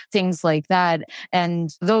heart? Things like that.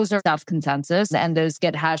 And those are self-consensus and those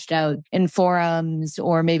get hashed out in forums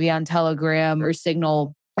or maybe on Telegram or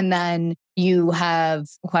Signal. And then you have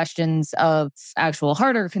questions of actual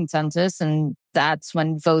harder consensus, and that's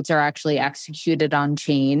when votes are actually executed on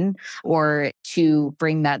chain. Or to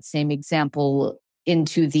bring that same example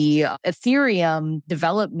into the Ethereum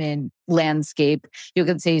development landscape, you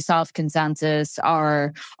could say soft consensus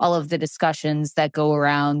are all of the discussions that go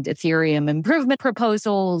around Ethereum improvement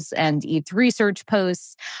proposals and ETH research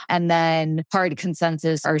posts. And then hard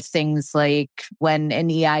consensus are things like when an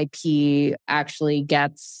EIP actually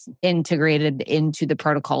gets integrated into the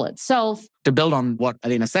protocol itself. To build on what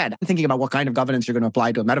Alina said, thinking about what kind of governance you're going to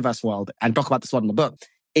apply to a metaverse world and talk about this a lot in the book,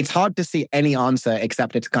 it's hard to see any answer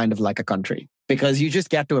except it's kind of like a country. Because you just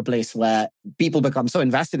get to a place where people become so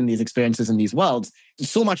invested in these experiences in these worlds,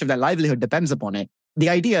 so much of their livelihood depends upon it. The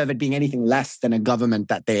idea of it being anything less than a government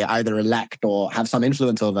that they either elect or have some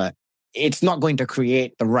influence over, it's not going to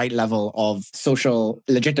create the right level of social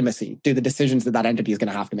legitimacy to the decisions that that entity is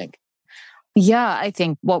going to have to make. Yeah, I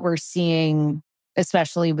think what we're seeing,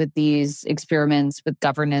 especially with these experiments with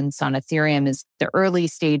governance on Ethereum, is the early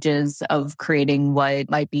stages of creating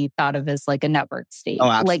what might be thought of as like a network state.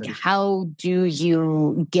 Oh, absolutely. Like, how do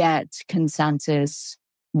you get consensus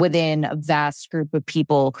within a vast group of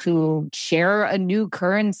people who share a new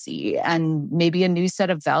currency and maybe a new set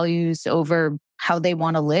of values over how they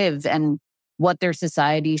want to live and what their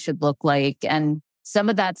society should look like? And Some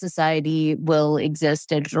of that society will exist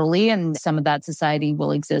digitally and some of that society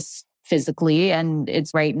will exist physically. And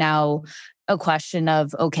it's right now a question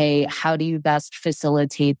of, okay, how do you best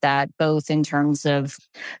facilitate that, both in terms of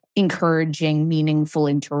encouraging meaningful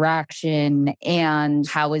interaction and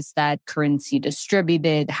how is that currency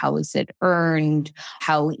distributed? How is it earned?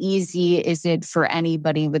 How easy is it for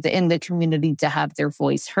anybody within the community to have their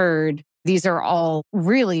voice heard? These are all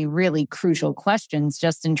really, really crucial questions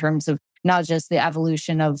just in terms of not just the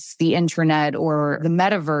evolution of the internet or the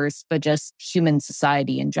metaverse, but just human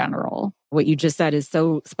society in general. What you just said is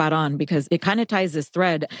so spot on because it kind of ties this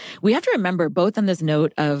thread. We have to remember both on this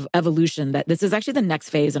note of evolution that this is actually the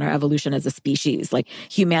next phase in our evolution as a species, like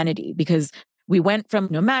humanity, because we went from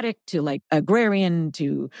nomadic to like agrarian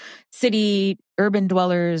to city, urban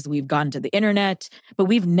dwellers. We've gone to the internet, but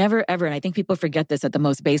we've never ever, and I think people forget this at the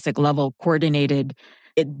most basic level, coordinated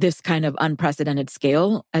this kind of unprecedented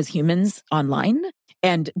scale as humans online.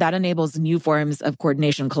 And that enables new forms of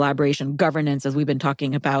coordination, collaboration, governance, as we've been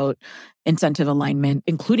talking about, incentive alignment,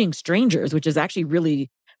 including strangers, which is actually really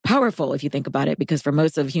powerful if you think about it, because for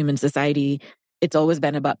most of human society, it's always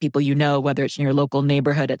been about people you know, whether it's in your local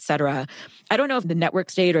neighborhood, et cetera. I don't know if the network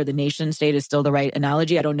state or the nation state is still the right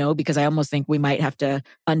analogy. I don't know, because I almost think we might have to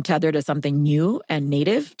untether to something new and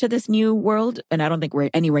native to this new world. And I don't think we're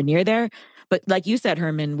anywhere near there. But like you said,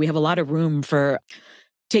 Herman, we have a lot of room for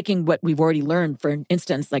taking what we've already learned, for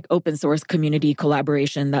instance, like open source community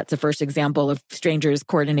collaboration. That's the first example of strangers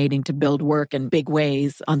coordinating to build work in big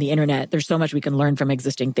ways on the internet. There's so much we can learn from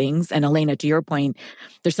existing things. And Elena, to your point,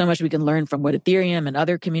 there's so much we can learn from what Ethereum and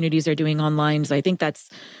other communities are doing online. So I think that's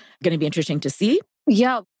going to be interesting to see.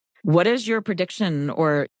 Yeah. What is your prediction?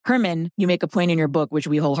 Or Herman, you make a point in your book, which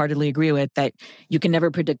we wholeheartedly agree with, that you can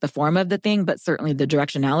never predict the form of the thing, but certainly the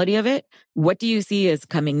directionality of it. What do you see as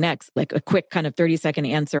coming next? Like a quick kind of 30-second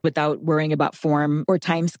answer without worrying about form or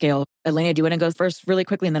time scale. Elena, do you want to go first really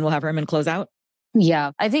quickly and then we'll have Herman close out?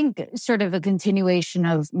 Yeah, I think sort of a continuation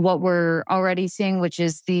of what we're already seeing, which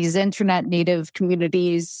is these internet native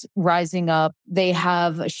communities rising up. They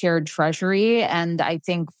have a shared treasury. And I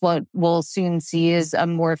think what we'll soon see is a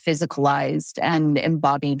more physicalized and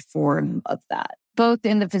embodied form of that, both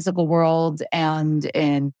in the physical world and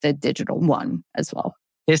in the digital one as well.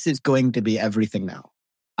 This is going to be everything now.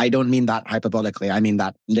 I don't mean that hyperbolically. I mean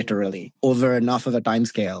that literally. Over enough of a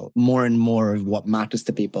timescale, more and more of what matters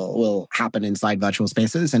to people will happen inside virtual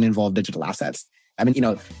spaces and involve digital assets. I mean,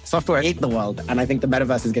 software ate the world, and I think the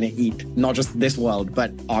metaverse is going to eat not just this world,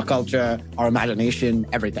 but our culture, our imagination,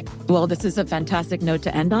 everything. Well, this is a fantastic note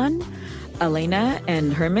to end on. Elena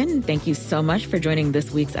and Herman, thank you so much for joining this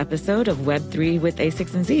week's episode of Web3 with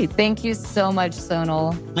A6 and Z. Thank you so much,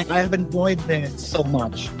 Sonal. I have enjoyed this so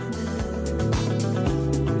much.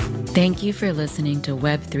 Thank you for listening to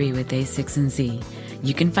Web3 with A6 and Z.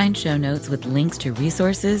 You can find show notes with links to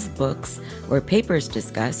resources, books, or papers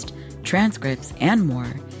discussed, transcripts, and more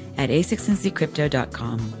at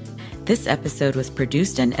a6nzcrypto.com. This episode was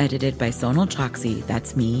produced and edited by Sonal Choksi,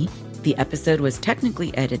 that's me. The episode was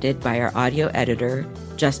technically edited by our audio editor,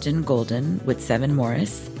 Justin Golden, with Seven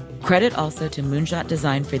Morris. Credit also to Moonshot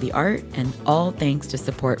Design for the art, and all thanks to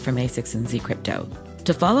support from A6 and Z Crypto.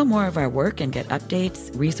 To follow more of our work and get updates,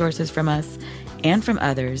 resources from us, and from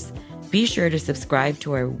others, be sure to subscribe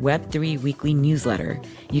to our Web3 weekly newsletter.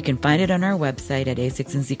 You can find it on our website at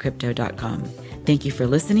a6nzcrypto.com. Thank you for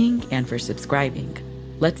listening and for subscribing.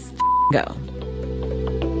 Let's go.